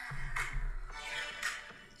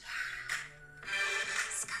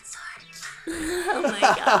 Oh my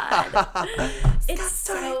god. It's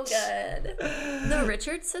so good. The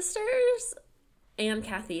Richards sisters and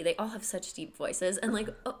Kathy, they all have such deep voices. And like,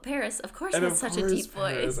 Paris, of course, has such a deep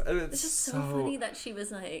voice. And it's just so funny that she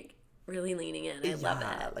was like really leaning in. I love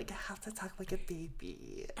it. Like, I have to talk like a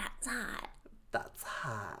baby. That's hot. That's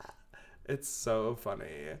hot. It's so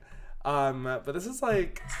funny. But this is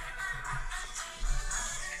like...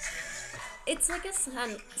 It's like a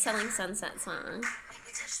Selling Sunset song.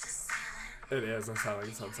 It is a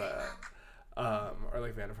Selling Sunset. Or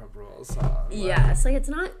like Vanderpump Rules song. Yes, like it's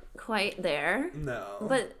not quite there. No.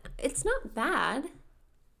 But it's not bad.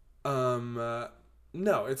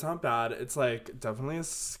 No, it's not bad. It's like definitely a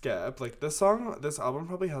skip. Like this album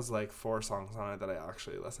probably has like 4 songs on it that I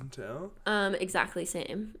actually listen to. Exactly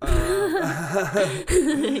same. Yep.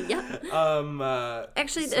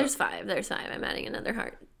 Actually, there's 5. There's 5. I'm adding another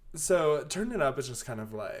heart. So Turn It Up is just kind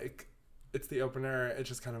of like, it's the opener. It's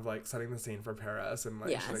just kind of like setting the scene for Paris and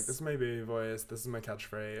like, she's like, this is my baby voice. This is my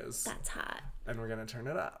catchphrase. That's hot. And we're gonna turn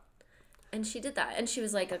it up. And she did that. And she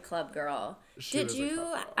was like a club girl. Did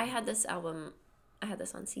you? I had this album. I had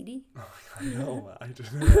this on CD. Oh my god, no. I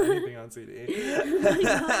didn't have anything on CD.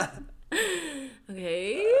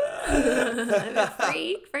 Okay. I'm a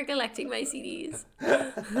freak for collecting my CDs.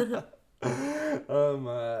 No,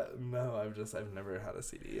 I've never had a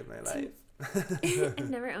CD in my life. I've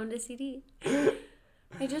never owned a CD.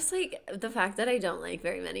 I just like the fact that I don't like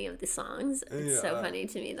very many of the songs. It's so funny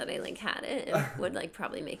to me that I like had it. It would like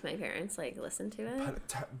probably make my parents like listen to it.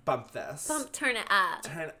 Bump this. Turn it up.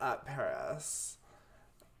 Turn up, Paris.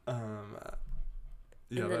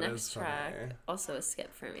 Yeah, and the next track, also a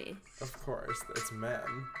skip for me. Of course, it's Men.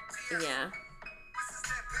 Yeah.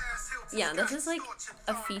 Yeah, this is like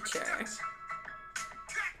a feature.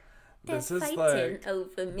 This They're is fighting like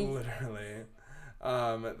over me. Literally.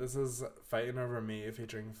 This is Fighting Over Me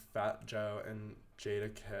featuring Fat Joe and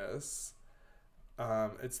Jada Kiss.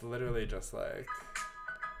 It's literally just like...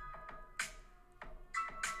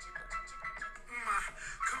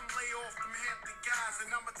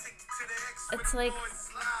 It's like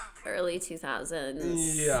early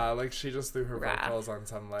 2000s. Yeah, like she just threw her vocals on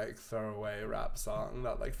some like throwaway rap song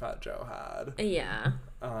that like Fat Joe had. Yeah.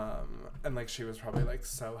 And like she was probably like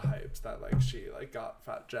so hyped that like she like got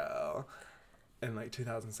Fat Joe in like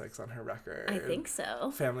 2006 on her record. I think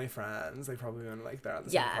so. Family Friends, they probably been like there at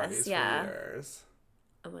the same parties for years.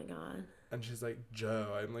 Oh my god. And she's like,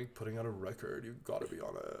 Joe, I'm like putting out a record. You gotta be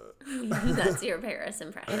on it. That's your Paris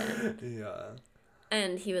impression. Yeah.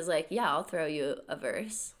 And he was like, yeah, I'll throw you a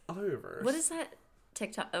verse. I'll throw you a verse. What is that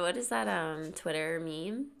TikTok? What is that Twitter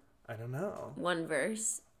meme? I don't know. 1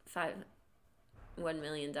 verse, $1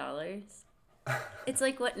 million. It's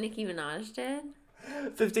like what Nicki Minaj did.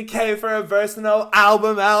 $50K for a verse, no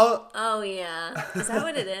album out. Oh yeah, is that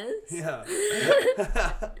what it is? Yeah.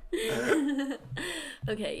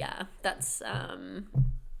 Okay, yeah, that's what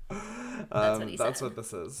he said. That's what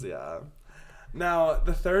this is. Yeah. Now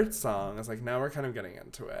the third song is like, now we're kind of getting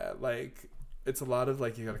into it. Like it's a lot of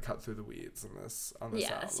like, you gotta cut through the weeds on this album.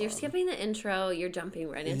 So you're skipping the intro, you're jumping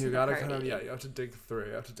right into the party. kind of, you have to dig through.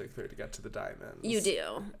 You have to dig through to get to the diamonds. You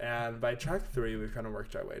do. And by track 3, we've kind of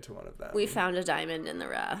worked our way to one of them. We found a diamond in the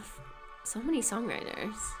rough. So many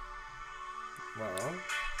songwriters. Well,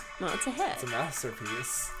 it's a hit. It's a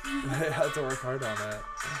masterpiece. They had to work hard on it.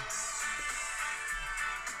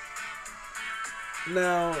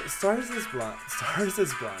 Now, Stars is Blind. Stars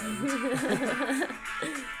is Blind.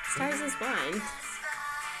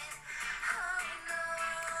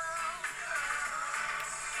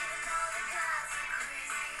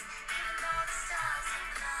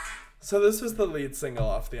 So this was the lead single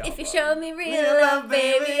off the album. If you show me real love,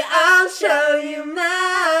 baby, I'll show you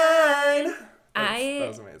mine. That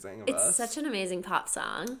was amazing. It's such an amazing pop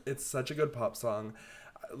song. It's such a good pop song.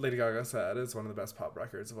 Lady Gaga said it's one of the best pop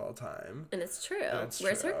records of all time. And it's true.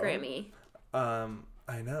 Where's her Grammy?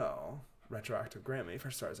 I know. Retroactive Grammy for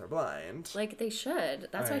Stars Are Blind. Like, they should.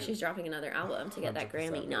 That's why she's dropping another album, to get that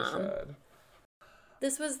Grammy nom.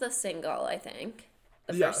 This was the single, I think.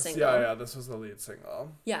 The first single. Yeah, this was the lead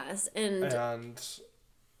single. Yes, and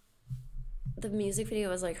the music video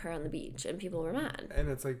was like her on the beach, and people were mad. And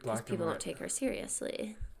it's like black and white. People don't take her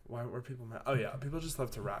seriously. Why were people mad? Oh yeah, people just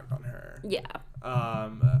love to rag on her. Yeah.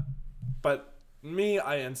 But me,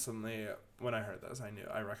 I instantly, when I heard this,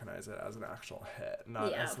 I recognized it as an actual hit,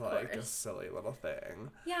 not as like a silly little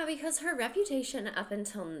thing. Yeah, because her reputation up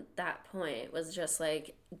until that point was just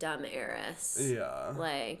like dumb heiress. Yeah.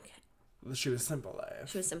 Like, she was Simple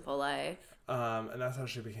Life. And that's how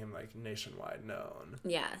she became like nationwide known.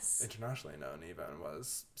 Yes. Internationally known even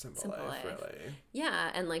was Simple Life, really.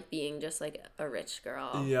 Yeah, and like being just like a rich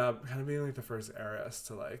girl. Yeah, kind of being like the first heiress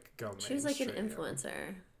to like go mainstream. She was like an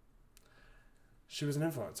influencer. She was an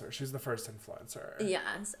influencer. She was the first influencer.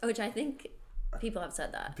 Yes, which I think people have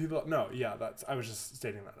said that. I was just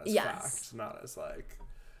stating that as fact, not as like...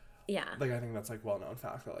 Yeah. Like, I think that's like well-known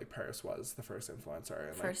fact that like Paris was the first influencer.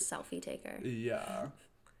 And, first selfie taker. Yeah.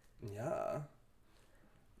 Yeah.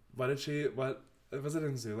 What was it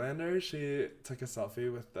in Zoolander? She took a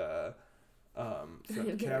selfie with the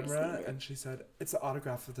flip camera and she said, "It's the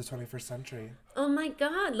autograph of the 21st century." Oh my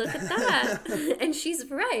god, look at that. And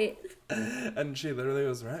she's right. And she literally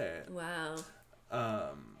was right. Wow.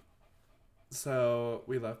 So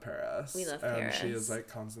we love Paris. And she is like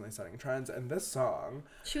constantly setting trends. And this song,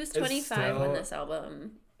 she was 25 when this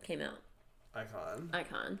album came out.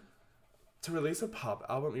 Icon. To release a pop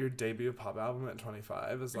album, your debut pop album at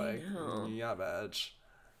 25 is like, yeah, bitch.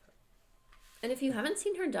 And if you haven't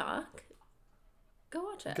seen her doc, go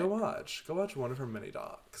watch it. Go watch one of her mini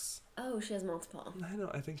docs. Oh, she has multiple. I know,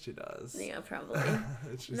 I think she does. Yeah, probably.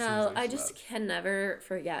 No, I just can never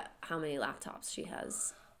forget how many laptops she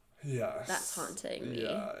has. Yes. That's haunting me.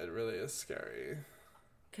 Yeah, it really is scary.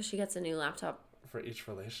 Because she gets a new laptop. For each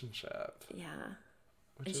relationship. Yeah.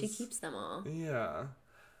 And she keeps them all. Yeah.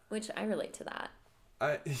 Which I relate to that.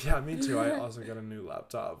 Me too. I also get a new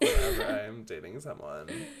laptop whenever I am dating someone.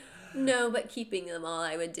 No, but keeping them all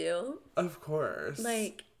I would do. Of course.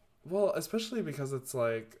 Like. Well, especially because it's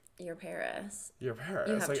like. Your Paris. You have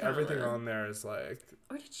like trauma. Everything on there is like.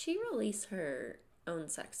 Or did she release her own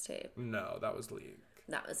sex tape? No, that was leak.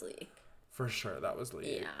 For sure, that was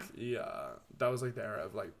leak. Yeah. That was like the era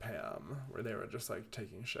of like Pam, where they were just like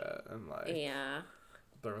taking shit and like. Yeah.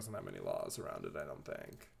 There wasn't that many laws around it, I don't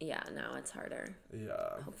think. Yeah, now it's harder.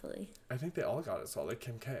 Yeah. Hopefully. I think they all got it sold, like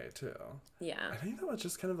Kim K, too. Yeah. I think that was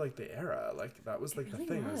just kind of like the era. Like, that was like the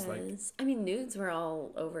thing. Was. Like, I mean, nudes were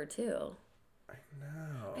all over, too. I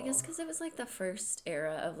know. I guess because it was like the first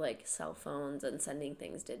era of like cell phones and sending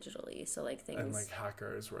things digitally. So like things. And like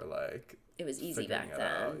hackers were like. It was easy back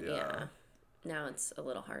then. Yeah. Now it's a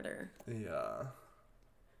little harder. Yeah.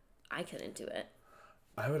 I couldn't do it.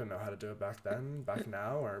 I wouldn't know how to do it back then, back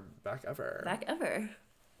now, or back ever.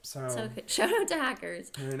 So shout out to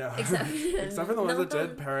hackers. I know. Except for the ones that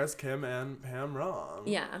did Paris, Kim, and Pam wrong.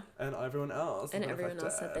 Yeah. And everyone else. And everyone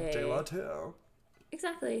else that they... J-Law too.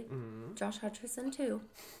 Exactly. Mm-hmm. Josh Hutcherson too.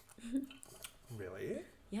 Really?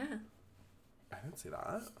 Yeah. I didn't see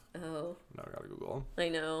that. Oh. No, I gotta Google. I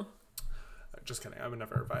know. Just kidding. I would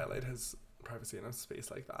never violate his privacy in a space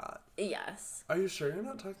like that. Yes. Are you sure you're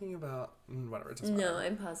not talking about whatever? No,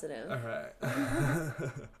 I'm positive.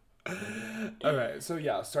 All right. So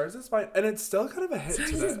yeah, Stars is Blind, and it's still kind of a hit today.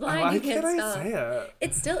 Stars is Blind. Why can't I say it?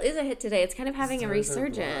 It still is a hit today. It's kind of having a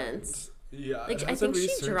resurgence. Yeah. Like I think she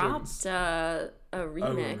dropped a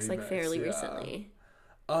remix like fairly recently.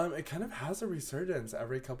 It kind of has a resurgence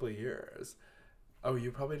every couple of years. Oh,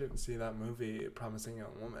 you probably didn't see that movie, Promising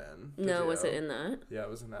Young Woman. No, was it in that? Yeah,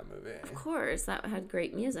 it was in that movie. Of course, that had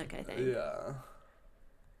great music, I think. Yeah.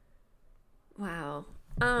 Wow.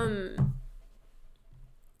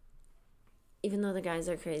 Even though the guys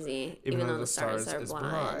are crazy, even though the stars are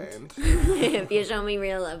blind. If you show me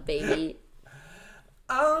real love, baby.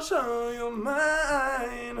 I'll show you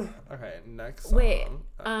mine. Okay, next song. Wait,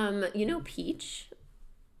 you know Peach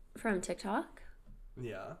from TikTok?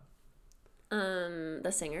 Yeah.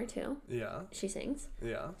 The singer too. Yeah. She sings.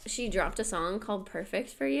 Yeah. She dropped a song called Perfect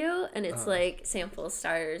for You, and it's like samples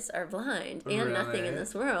Stars Are Blind and really? Nothing in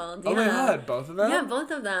This World. Oh my god, both of them? Yeah,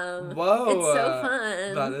 both of them. Whoa. It's so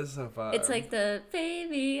fun. That is so fun. It's like the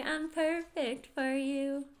baby, I'm perfect for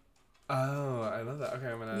you. Oh, I love that. Okay,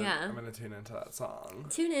 I'm gonna tune into that song.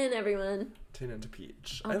 Tune in, everyone. Tune into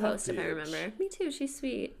Peach. I'll post Peach. If I remember. Me too, she's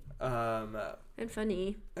sweet. And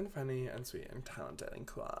funny. And funny and sweet and talented and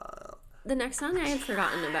cool. The next song I had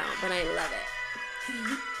forgotten about, but I love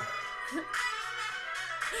it.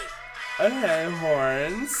 Okay,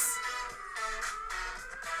 horns.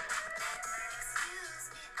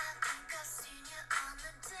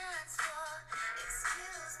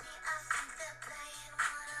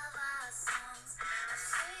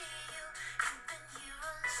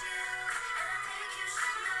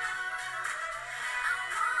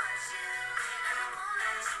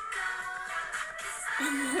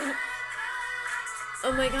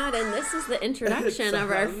 Oh my god, and this is the introduction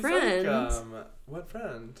of our friend. Like, what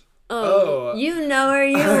friend? Oh, you know her,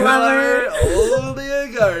 you love her. Oh,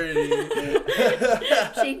 Diagardi.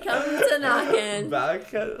 She comes to knocking.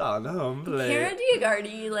 Back on home plate. Cara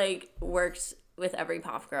Diagardi, like, works with every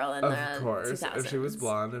pop girl in the 2000s. If she was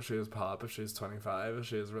blonde, if she was pop, if she was 25, if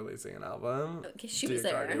she was releasing an album. Okay, she was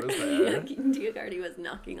there. Yeah, Diagardi was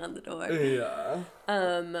knocking on the door. Yeah.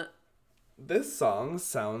 This song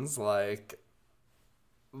sounds like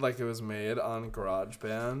it was made on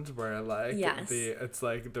GarageBand, where like it's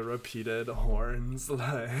like the repeated horns,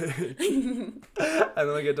 like and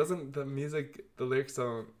like it doesn't, the lyrics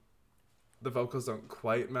don't, the vocals don't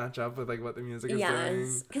quite match up with like what the music is doing.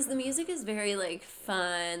 Yes, because the music is very like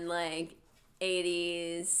fun, like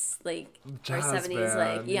 80s, like jazz or 70s,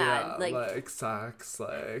 band, like like sax,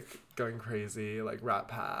 like going crazy, like Rat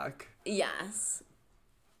Pack. Yes.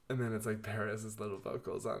 And then it's like Paris's little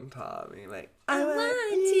vocals on top, being like, I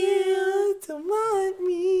want you to want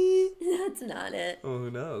me. That's not it. Well,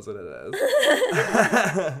 who knows what it is?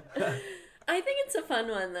 I think it's a fun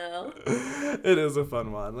one, though. It is a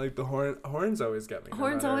fun one. Like, the horns always get me.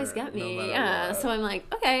 Horns always get me, yeah. So I'm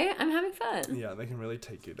like, okay, I'm having fun. Yeah, they can really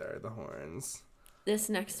take you there, the horns. This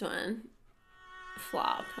next one,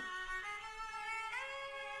 Flop.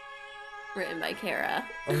 Written by Cara.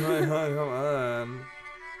 Oh my god, come on.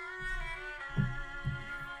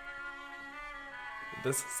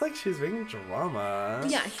 This is like she's making drama.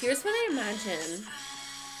 Yeah, here's what I imagine.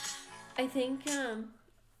 I think,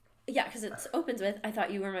 because it opens with, I thought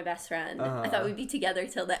you were my best friend. I thought we'd be together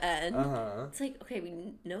till the end. It's like, okay,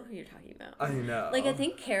 we know who you're talking about. I know. Like, I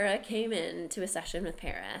think Cara came into a session with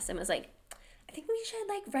Paris and was like, I think we should,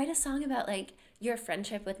 like, write a song about, like, your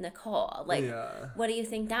friendship with Nicole. Like, what do you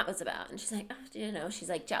think that was about? And she's like, oh, she's,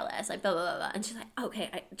 like, jealous. Like, blah, blah, blah, blah. And she's like,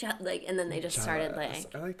 okay, and then they just started,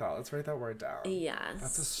 like... I like that. Let's write that word down. Yes.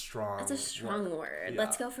 That's a strong word. Yeah.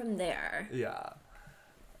 Let's go from there. Yeah.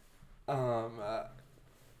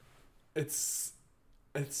 It's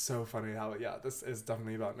so funny how, this is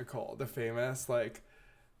definitely about Nicole. The famous, like...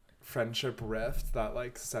 friendship rift that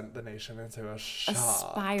like sent the nation into a shock. A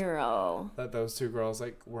spiral. That those two girls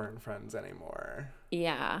like weren't friends anymore.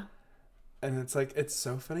 Yeah. And it's like, it's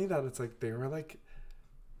so funny that it's like they were like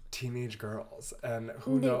teenage girls and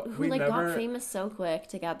who got famous so quick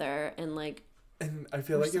together and like. And I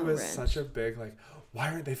feel like it was such a big like,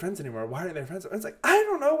 why aren't they friends anymore? Why aren't they friends? And it's like, I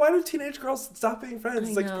don't know. Why do teenage girls stop being friends?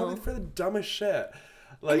 It's like probably for the dumbest shit.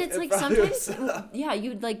 Like, and it's like sometimes,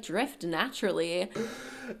 you'd like drift naturally.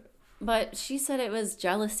 But she said it was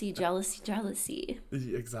jealousy.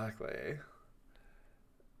 Exactly.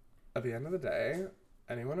 At the end of the day,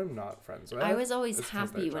 anyone I'm not friends with... I was always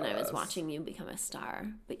happy when I was watching you become a star.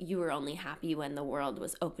 But you were only happy when the world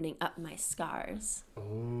was opening up my scars.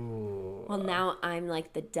 Ooh. Well, now I'm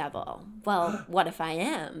like the devil. Well, what if I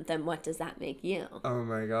am? Then what does that make you? Oh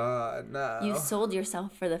my god, no. You sold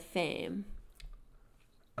yourself for the fame.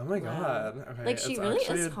 Oh my god. Okay, like, she really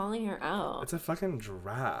is calling her out. It's a fucking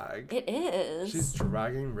drag. It is. She's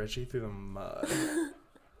dragging Richie through the mud.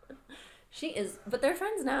 She is. But they're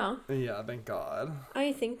friends now. Yeah, thank God.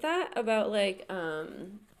 I think that about, like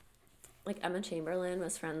Emma Chamberlain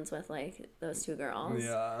was friends with, like, those two girls.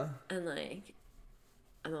 Yeah. And, like,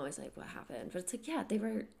 I'm always like, what happened? But it's like, yeah, they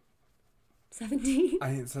were 17.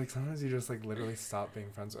 It's like sometimes you just like literally stop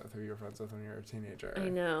being friends with who you were friends with when you were a teenager. I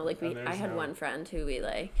know. Like I had one friend who we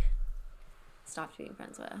like stopped being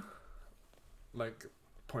friends with. Like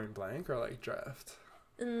point blank or like drift?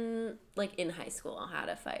 Like in high school, had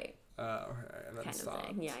a fight. Oh, okay. And then kind stopped.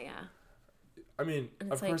 Of thing. Yeah. I mean,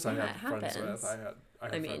 of course I had friends with. I had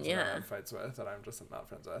friends that I had fights with that I'm just not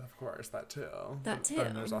friends with. Of course, that too. That too.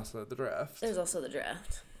 Then there's also the drift.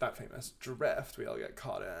 That famous drift we all get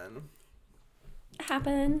caught in.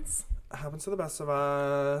 Happens to the best of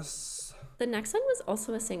us. The next one was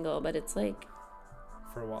also a single, but it's like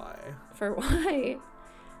for why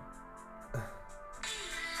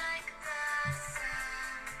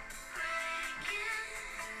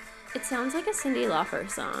it sounds like a Cyndi Lauper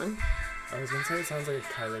song. I was gonna say it sounds like a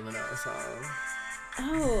Kylie Minogue song.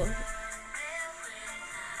 Oh,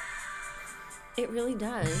 It really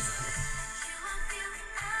does.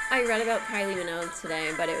 I read about Kylie Minogue today,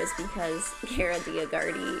 but it was because Cara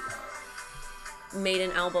Diagardi made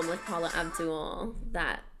an album with Paula Abdul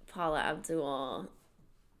that Paula Abdul...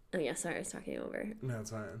 Oh, yeah, sorry, I was talking over. No, it's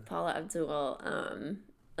fine. Paula Abdul,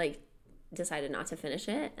 decided not to finish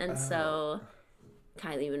it, and so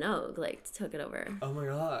Kylie Minogue, took it over. Oh, my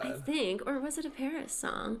God. I think, or was it a Paris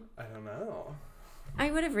song? I don't know. I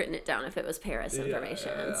would have written it down if it was Paris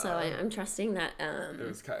information, so I'm trusting that... it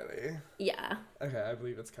was Kylie. Yeah. Okay, I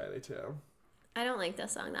believe it's Kylie, too. I don't like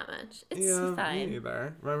this song that much. It's fine. Me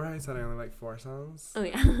either. Remember how you said I only like 4 songs? Oh,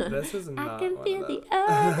 yeah. This is not I can one feel of the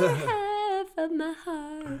other half of my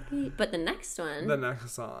heartbeat. But the next one... The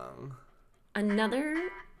next song. Another...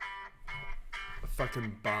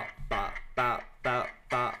 Fucking bop, bop, bop, bop,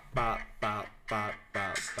 bop, bop, bop, bop,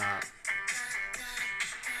 bop, bop.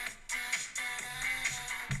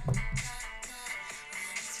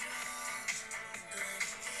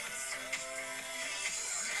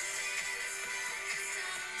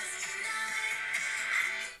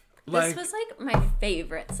 This was my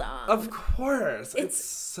favorite song. Of course. It's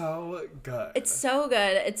so good. It's so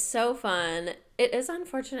good. It's so fun. It is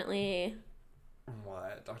unfortunately...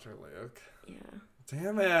 What? Dr. Luke? Yeah.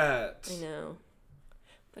 Damn it. I know.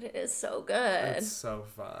 But it is so good. It's so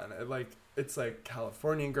fun. It's like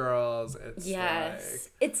California Girls. It's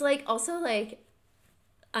It's also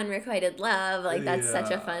Unrequited Love. That's such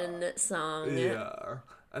a fun song. Yeah.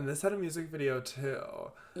 And this had a music video too.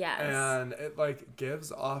 Yes. And it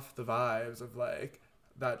gives off the vibes of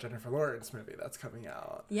that Jennifer Lawrence movie that's coming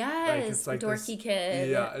out. Yes. It's dorky kid.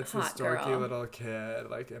 Yeah, it's hot this dorky girl. little kid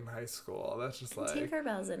in high school. That's just and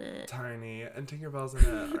Tinkerbell's in it. Tiny. And Tinkerbell's in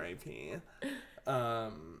it, R.I.P.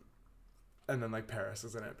 And then Paris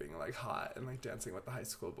is in it being hot and dancing with the high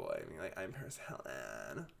school boy and being I'm Paris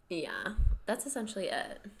Hilton. Yeah. That's essentially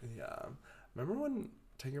it. Yeah. Remember when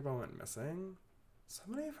Tinkerbell went missing? So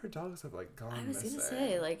many of her dogs have gone missing. I was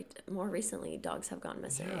gonna say, more recently dogs have gone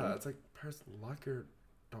missing. Yeah, it's Paris, lock your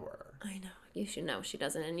door. I know. You should know she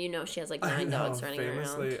doesn't, and she has 9 dogs running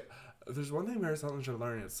around. There's one thing Paris Hilton should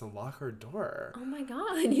learn, it's to lock her door. Oh my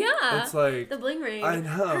God, yeah. It's the bling ring. I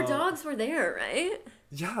know. Her dogs were there, right?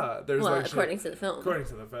 Yeah, there's according to the film. According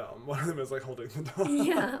to the film. One of them is holding the door.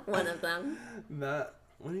 Yeah, one of them.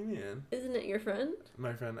 What do you mean? Isn't it your friend?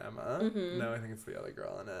 My friend Emma? Mm-hmm. No, I think it's the other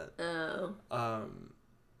girl in it. Oh.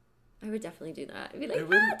 I would definitely do that. I'd be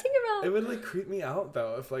Tinkerbell! It would, creep me out,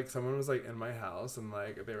 though, if, someone was, in my house and,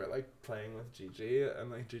 they were, playing with Gigi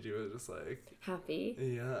and, Gigi was just, happy?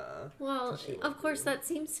 Yeah. Well, of course, that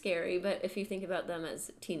seems scary, but if you think about them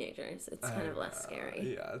as teenagers, it's kind of less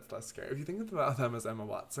scary. Yeah, it's less scary. If you think about them as Emma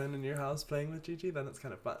Watson in your house playing with Gigi, then it's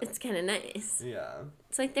kind of fun. It's kind of nice. Yeah.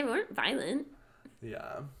 It's they weren't violent.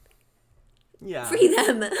 Yeah. Yeah. Free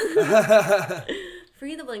them!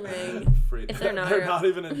 Free the bling ring. Free. If they're not. They're not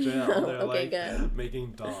even in jail. They're okay, good.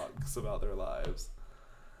 Making dogs about their lives.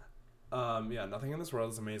 Yeah, Nothing in This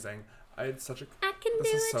World is amazing. I had such a...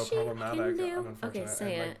 This is so problematic and unfortunate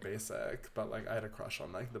and basic, but I had a crush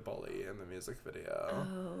on the bully in the music video.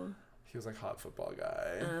 Oh. He was hot football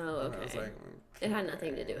guy. Oh, okay. And I was it had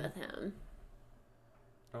nothing to do with him.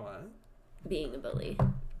 Oh, what? Being a bully.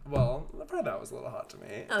 Well, probably that was a little hot to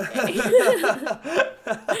me. Okay.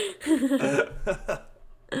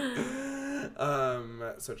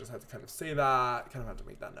 So just had to kind of say that, kind of had to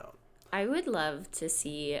make that note. I would love to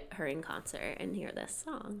see her in concert and hear this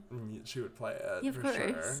song. She would play it, of course.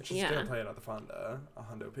 Sure. She's going to play it at the Fonda,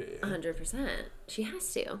 $100p. 100%. She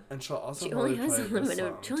has to. And she'll also She only has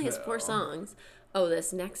She only has 4 songs. Oh,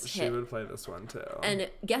 this next hit. She would play this one, too. And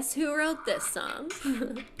guess who wrote this song?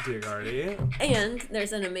 Diagardi. And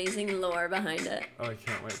there's an amazing lore behind it. Oh, I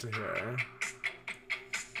can't wait to hear.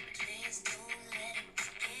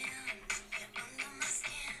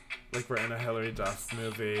 We're in a Hilary Duff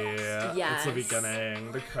movie. Yes. It's the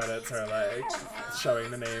beginning. The credits are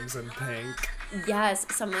showing the names in pink. Yes.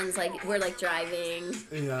 Someone's we're driving.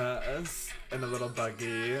 Yes. In a little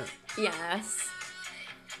buggy. Yes.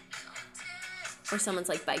 Or someone's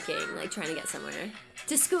biking, trying to get somewhere.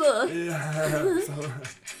 To school. Yeah.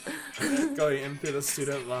 Going in through the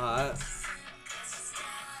student lot.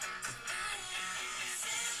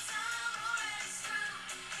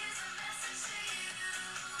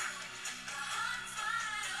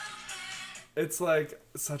 It's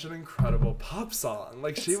such an incredible pop song.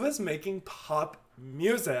 She was making pop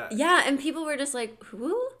music. Yeah, and people were just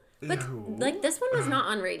who? But who? This one was not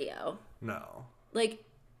on radio. No.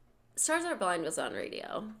 Stars Are Blind was on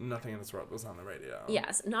radio. Nothing in This World was on the radio.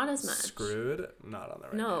 Yes, not as much. Screwed, not on the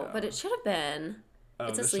radio. No, but it should have been.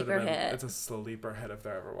 it's a sleeper hit. It's a sleeper hit if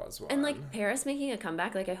there ever was one. And, like, Paris making a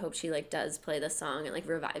comeback, like, I hope she, like, does play the song and, like,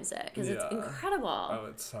 revives it. Because it's incredible. Oh,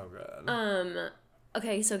 it's so good.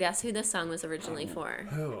 Okay, so guess who this song was originally for?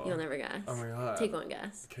 Who? You'll never guess. Oh, my God. Take one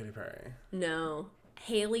guess. Katy Perry. No.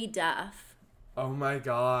 Haley Duff. Oh, my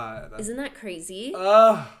God. Isn't that crazy?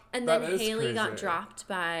 And then Haley got dropped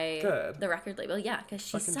by the record label. Yeah, because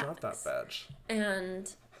she fucking dropped that bitch. And...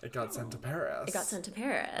 it got sent to Paris. That's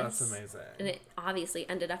amazing. And it obviously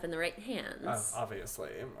ended up in the right hands.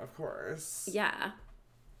 Obviously, of course. Yeah.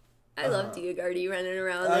 I love Diagardi running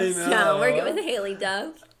around. I know. Working with Haley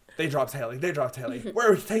Duff. They dropped Haley. Where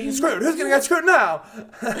are we taking screwed? Who's gonna get screwed now?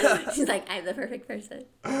 She's like, I'm the perfect person.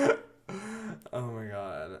 Oh my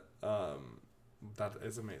God. That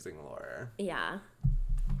is amazing lore. Yeah.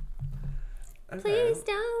 Okay. Please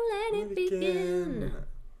don't let it begin.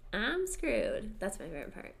 I'm screwed. That's my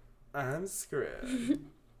favorite part. I'm screwed.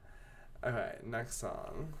 Okay, next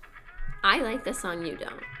song. I like this song, you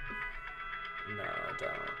don't. No, I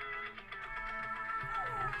don't.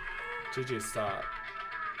 Gigi, stop.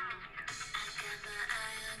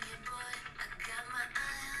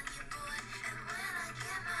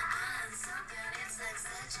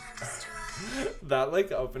 That,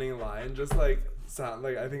 like, opening line just, like, sound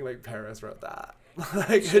like, I think, like, Paris wrote that.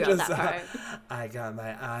 Like, she it just I got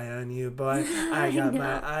my eye on you, boy. I got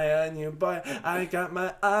my eye on you, boy. I got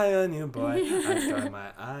my eye on you, boy. I got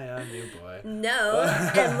my eye on you, boy. No,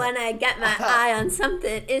 and when I get my eye on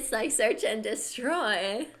something, it's like search and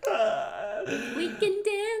destroy. We can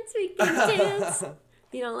dance.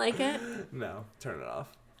 You don't like it? No, turn it off.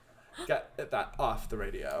 Get that off the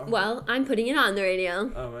radio. Well, I'm putting it on the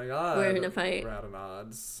radio. Oh my God. We're in a fight. We're out of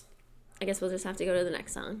odds. I guess we'll just have to go to the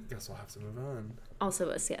next song. Guess we'll have to move on.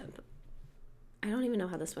 Also a skip. I don't even know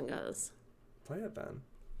how this one goes. Play it then.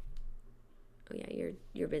 Oh yeah,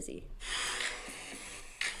 you're busy.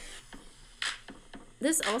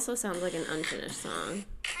 This also sounds like an unfinished song.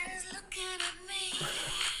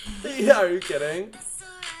 Yeah, are you kidding?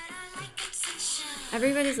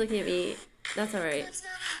 Everybody's looking at me. That's alright.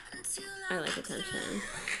 I like attention.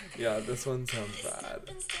 Yeah, this one sounds bad.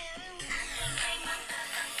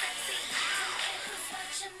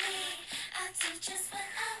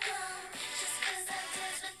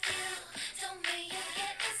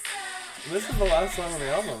 This is the last song on the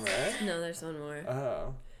album, right? No, there's one more.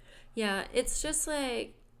 Oh. Yeah, it's just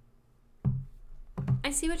like...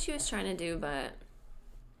 I see what she was trying to do, but...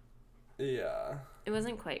 Yeah. It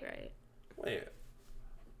wasn't quite right. Wait.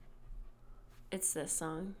 It's this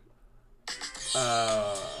song.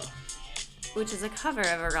 Oh. Which is a cover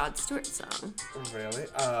of a Rod Stewart song. Really?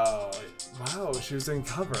 Oh. Wow, she was doing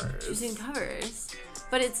covers. She's doing covers.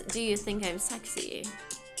 But it's Do You Think I'm Sexy?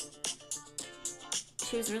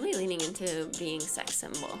 She was really leaning into being sex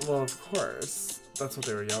symbol. Well, of course. That's what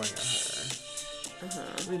they were yelling at her. Uh-huh.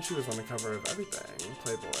 I mean, she was on the cover of everything.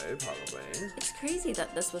 Playboy, probably. It's crazy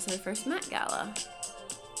that this was her first Met Gala.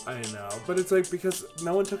 I know, but it's like because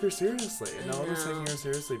no one took her seriously. No one was taking her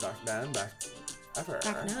seriously back then, ever.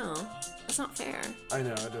 Back now. That's not fair. I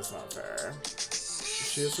know, it is not fair.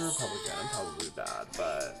 She is a Republican and probably bad,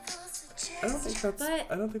 but I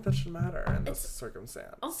don't think that should matter in this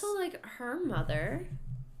circumstance. Also, like, her mother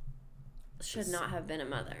should not have been a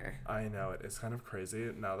mother. I know, it is kind of crazy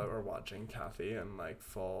now that we're watching Kathy in, like,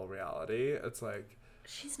 full reality. It's like,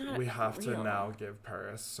 she's not we have real. to now give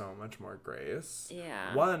Paris so much more grace.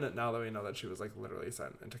 Yeah. One, now that we know that she was, like, literally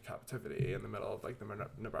sent into captivity in the middle of, like, the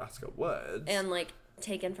Nebraska woods. And, like,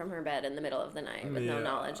 taken from her bed in the middle of the night with no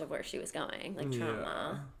knowledge of where she was going. Like,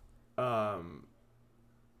 trauma. Yeah.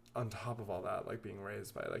 On top of all that, like, being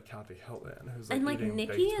raised by, like, Kathy Hilton, who's, like, and, like, eating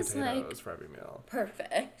Nikki baked is, potatoes like, for every meal.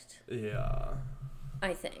 Perfect. Yeah.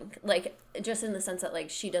 I think. Like, just in the sense that, like,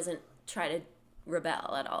 she doesn't try to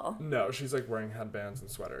rebel at all. No, she's, like, wearing headbands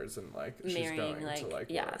and sweaters and, like, she's going to, like,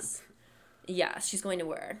 yes. work. Yeah, she's going to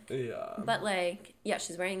work. Yeah. But, like, yeah,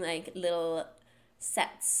 she's wearing, like, little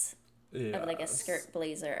sets of, like, a skirt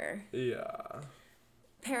blazer. Yeah.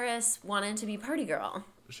 Paris wanted to be party girl.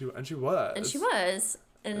 She was.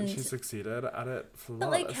 And she succeeded at it flawlessly.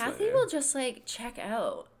 But, like, Kathy will just, like, check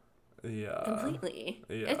out. Yeah. Completely.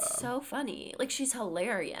 Yeah. It's so funny. Like, she's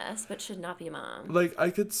hilarious, but should not be a mom. Like,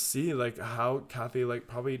 I could see, like, how Kathy, like,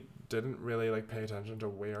 probably didn't really, like, pay attention to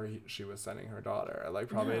where she was sending her daughter. Like,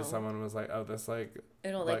 probably someone was like, oh, this, like...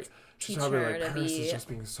 It'll, like she's teach probably her like, to Paris be... is just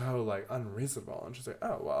being so, like, unreasonable. And she's like,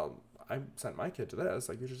 oh, well, I sent my kid to this.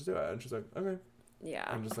 Like, you should just do it. And she's like, okay.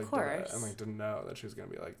 Yeah, and just, like, of course. did it. And, like, didn't know that she was going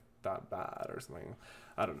to be, like, that bad or something.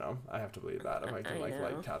 I don't know. I have to believe that if I can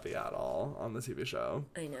like Kathy at all on the TV show.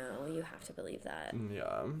 I know. You have to believe that.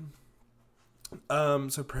 Yeah.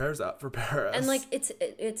 So prayers up for Paris. And, like,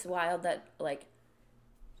 it's wild that, like,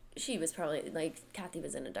 she was probably, like, Kathy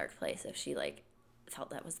was in a dark place if she, like, felt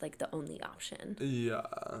that was, like, the only option. Yeah.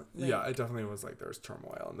 Like, yeah, it definitely was, like, there was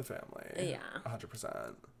turmoil in the family. Yeah.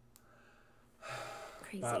 100%.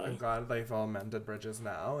 Crazy. But I'm glad they've all mended bridges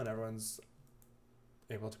now and everyone's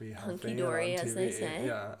able to be healthy. Hunky-dory, as they say.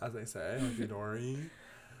 Yeah, as they say. Hunky-dory.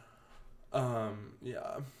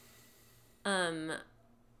 Yeah.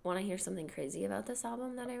 Want to hear something crazy about this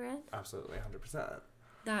album that I read? Absolutely, 100%.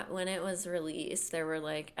 That when it was released, there were,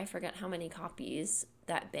 like, I forget how many copies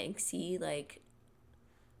that Banksy, like,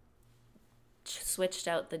 switched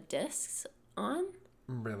out the discs on.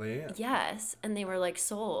 Really? Yes, and they were, like,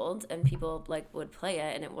 sold, and people, like, would play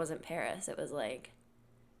it, and it wasn't Paris. It was, like,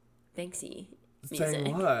 Banksy music.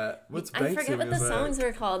 Saying what? What's Banksy music? I forget what the songs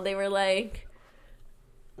were called. They were, like...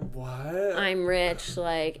 What? I'm rich,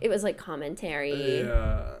 like, it was, like, commentary.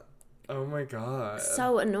 Yeah. Oh, my God.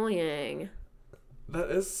 So annoying. That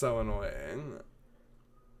is so annoying.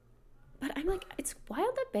 But I'm like, it's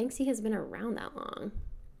wild that Banksy has been around that long.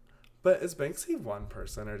 But is Banksy one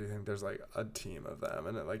person, or do you think there's, like, a team of them,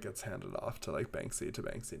 and it, like, gets handed off to, like, Banksy to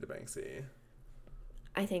Banksy to Banksy?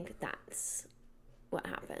 I think that's what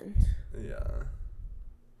happened. Yeah.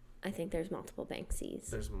 I think there's multiple Banksies.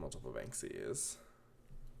 There's multiple Banksies.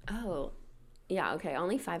 Oh, yeah, okay.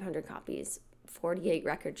 Only 500 copies. 48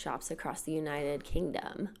 record shops across the United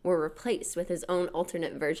Kingdom were replaced with his own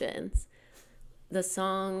alternate versions. The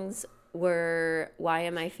songs were Why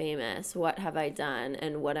Am I Famous, What Have I Done,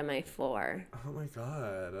 and What Am I For? Oh my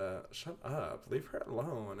God. Shut up. Leave her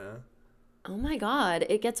alone. Oh my God,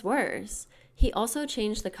 it gets worse. He also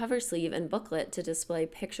changed the cover sleeve and booklet to display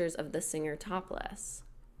pictures of the singer topless.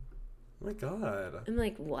 Oh my God. I'm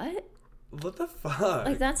like, what? What the fuck?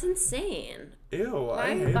 Like, that's insane. Ew,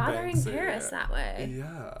 Why are you bothering Banksy. Paris that way?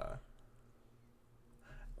 Yeah.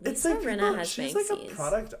 Lisa Rinna has she's Banksies. like a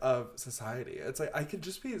product of society. It's like, I could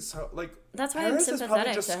just be so, like... That's why Paris I'm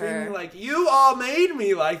sympathetic just to screaming, her. like, you all made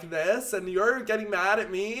me like this, and you're getting mad at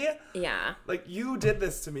me? Yeah. Like, you did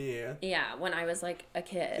this to me. Yeah, when I was, like, a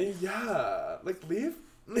kid. Yeah. Like, leave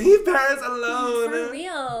Paris alone. For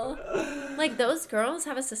real. Like, those girls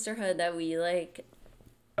have a sisterhood that we, like...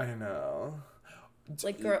 I know.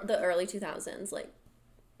 Like, the early 2000s, like...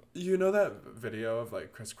 You know that video of,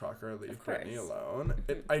 like, Chris Crocker, Leave Britney Alone?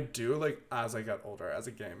 I do, like, as I get older, as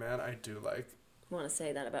a gay man, I do, like... want to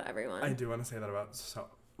say that about everyone. I do want to say that about...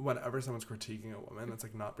 Whenever someone's critiquing a woman that's,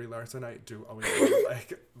 like, not Brie Larson, I do always want to,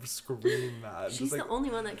 like, scream that. She's just, like, the only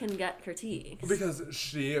one that can get critiques. Because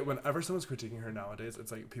whenever someone's critiquing her nowadays,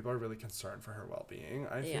 it's, like, people are really concerned for her well-being,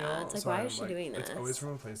 I feel. Yeah, it's like, so why is she doing this? It's always from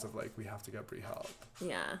a place of, like, we have to get Brie help.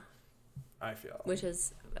 Yeah. I feel. Which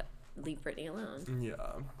is... leave Britney alone.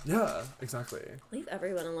 Yeah, exactly. Leave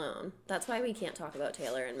everyone alone. That's why we can't talk about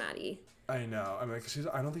Taylor and Maddie. I know. I'm like,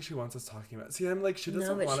 I don't think she wants us talking about. See, I'm like, she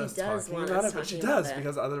doesn't want us does talking want about us it, but she talking does about it.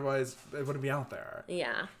 because otherwise it wouldn't be out there.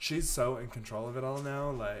 Yeah. She's so in control of it all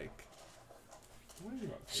now. Like, what do you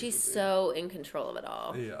want? She's so in control of it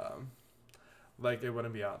all. Yeah. Like, it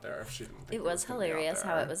wouldn't be out there if she didn't think it was hilarious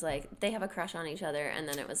how it was like they have a crush on each other, and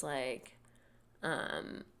then it was like,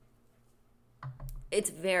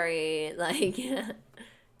 it's very like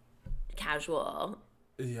casual.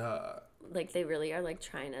 Yeah. Like, they really are, like,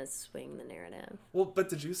 trying to swing the narrative. Well, but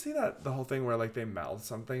did you see the whole thing where, like, they mouth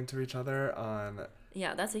something to each other on...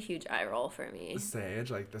 Yeah, that's a huge eye roll for me. Stage,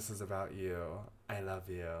 like, this is about you. I love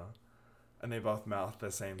you. And they both mouth the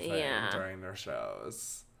same thing during their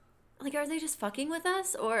shows. Like, are they just fucking with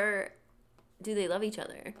us, or do they love each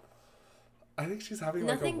other? I think she's having,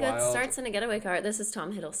 Nothing like, a wild... good starts in a getaway car. This is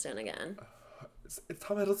Tom Hiddleston again. It's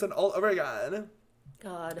Tom Hiddleston all over again.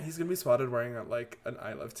 God. He's going to be spotted wearing, like, an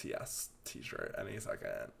I Love TS t-shirt any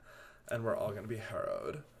second. And we're all going to be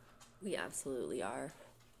harrowed. We absolutely are.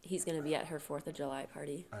 He's going to be at her 4th of July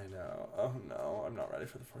party. I know. Oh, no. I'm not ready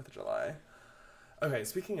for the 4th of July. Okay,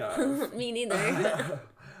 speaking of... Me neither.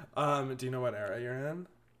 Do you know what era you're in?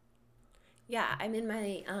 Yeah, I'm in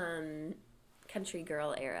my country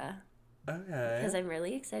girl era. Okay. Because I'm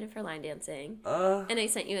really excited for line dancing. And I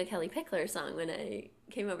sent you a Kelly Pickler song when I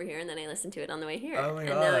came over here, and then I listened to it on the way here. Oh my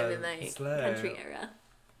God. And now I'm in my country era.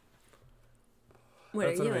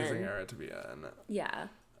 That's an amazing era to be in. Yeah.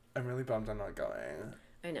 I'm really bummed I'm not going.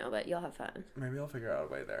 I know, but you'll have fun. Maybe I'll figure out a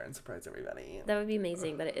way there and surprise everybody. That would be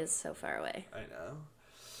amazing, but it is so far away. I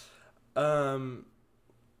know.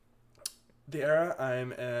 The era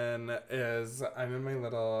I'm in is I'm in my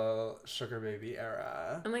little sugar baby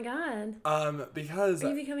era. Oh my God. Because... Are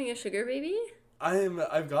you becoming a sugar baby?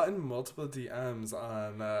 I've gotten multiple DMs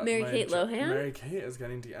on Mary-Kate Lohan? Mary-Kate is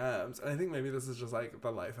getting DMs. And I think maybe this is just, like,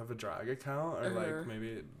 the life of a drag account. Or, like,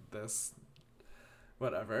 maybe this...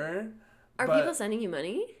 Whatever. Are people sending you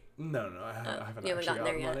money? No, I haven't actually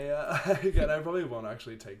gotten money yet. Again, I probably won't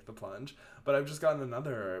actually take the plunge. But I've just gotten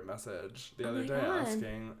another message the other day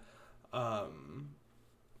asking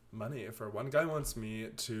money for... One guy wants me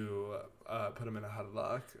to put him in a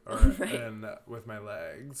headlock and with my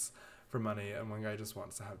legs for money, and one guy just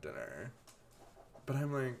wants to have dinner. But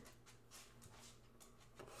I'm like...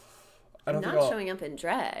 I'm not showing up in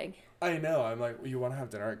drag. I know. I'm like, you want to have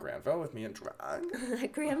dinner at Granville with me in drag?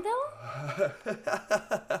 At Granville?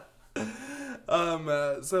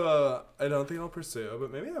 So I don't think I'll pursue,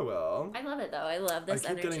 but maybe I will. I love it, though. I love this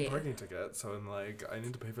energy. I keep getting parking tickets, so I'm like, I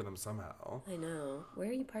need to pay for them somehow. I know. Where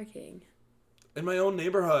are you parking? In my own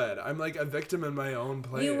neighborhood. I'm like a victim in my own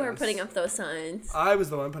place. You were putting up those signs. I was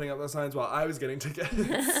the one putting up those signs while I was getting tickets.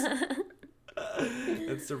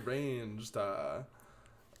 It's deranged. So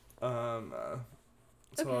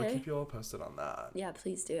I'll keep you all posted on that. Yeah,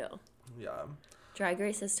 please do. Yeah. Drag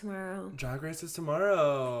Race is tomorrow.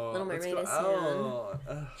 Little Mermaid is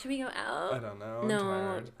soon. Should we go out? I don't know. I'm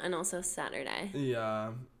tired. And also Saturday.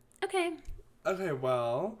 Yeah. Okay,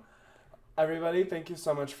 well, everybody, thank you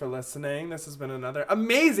so much for listening. This has been another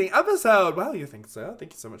amazing episode. Wow, you think so?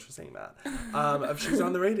 Thank you so much for saying that. Of She's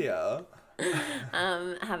on the Radio.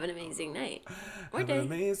 Have an amazing night. Or day. Have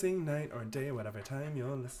an amazing night or day, whatever time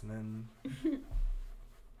you're listening.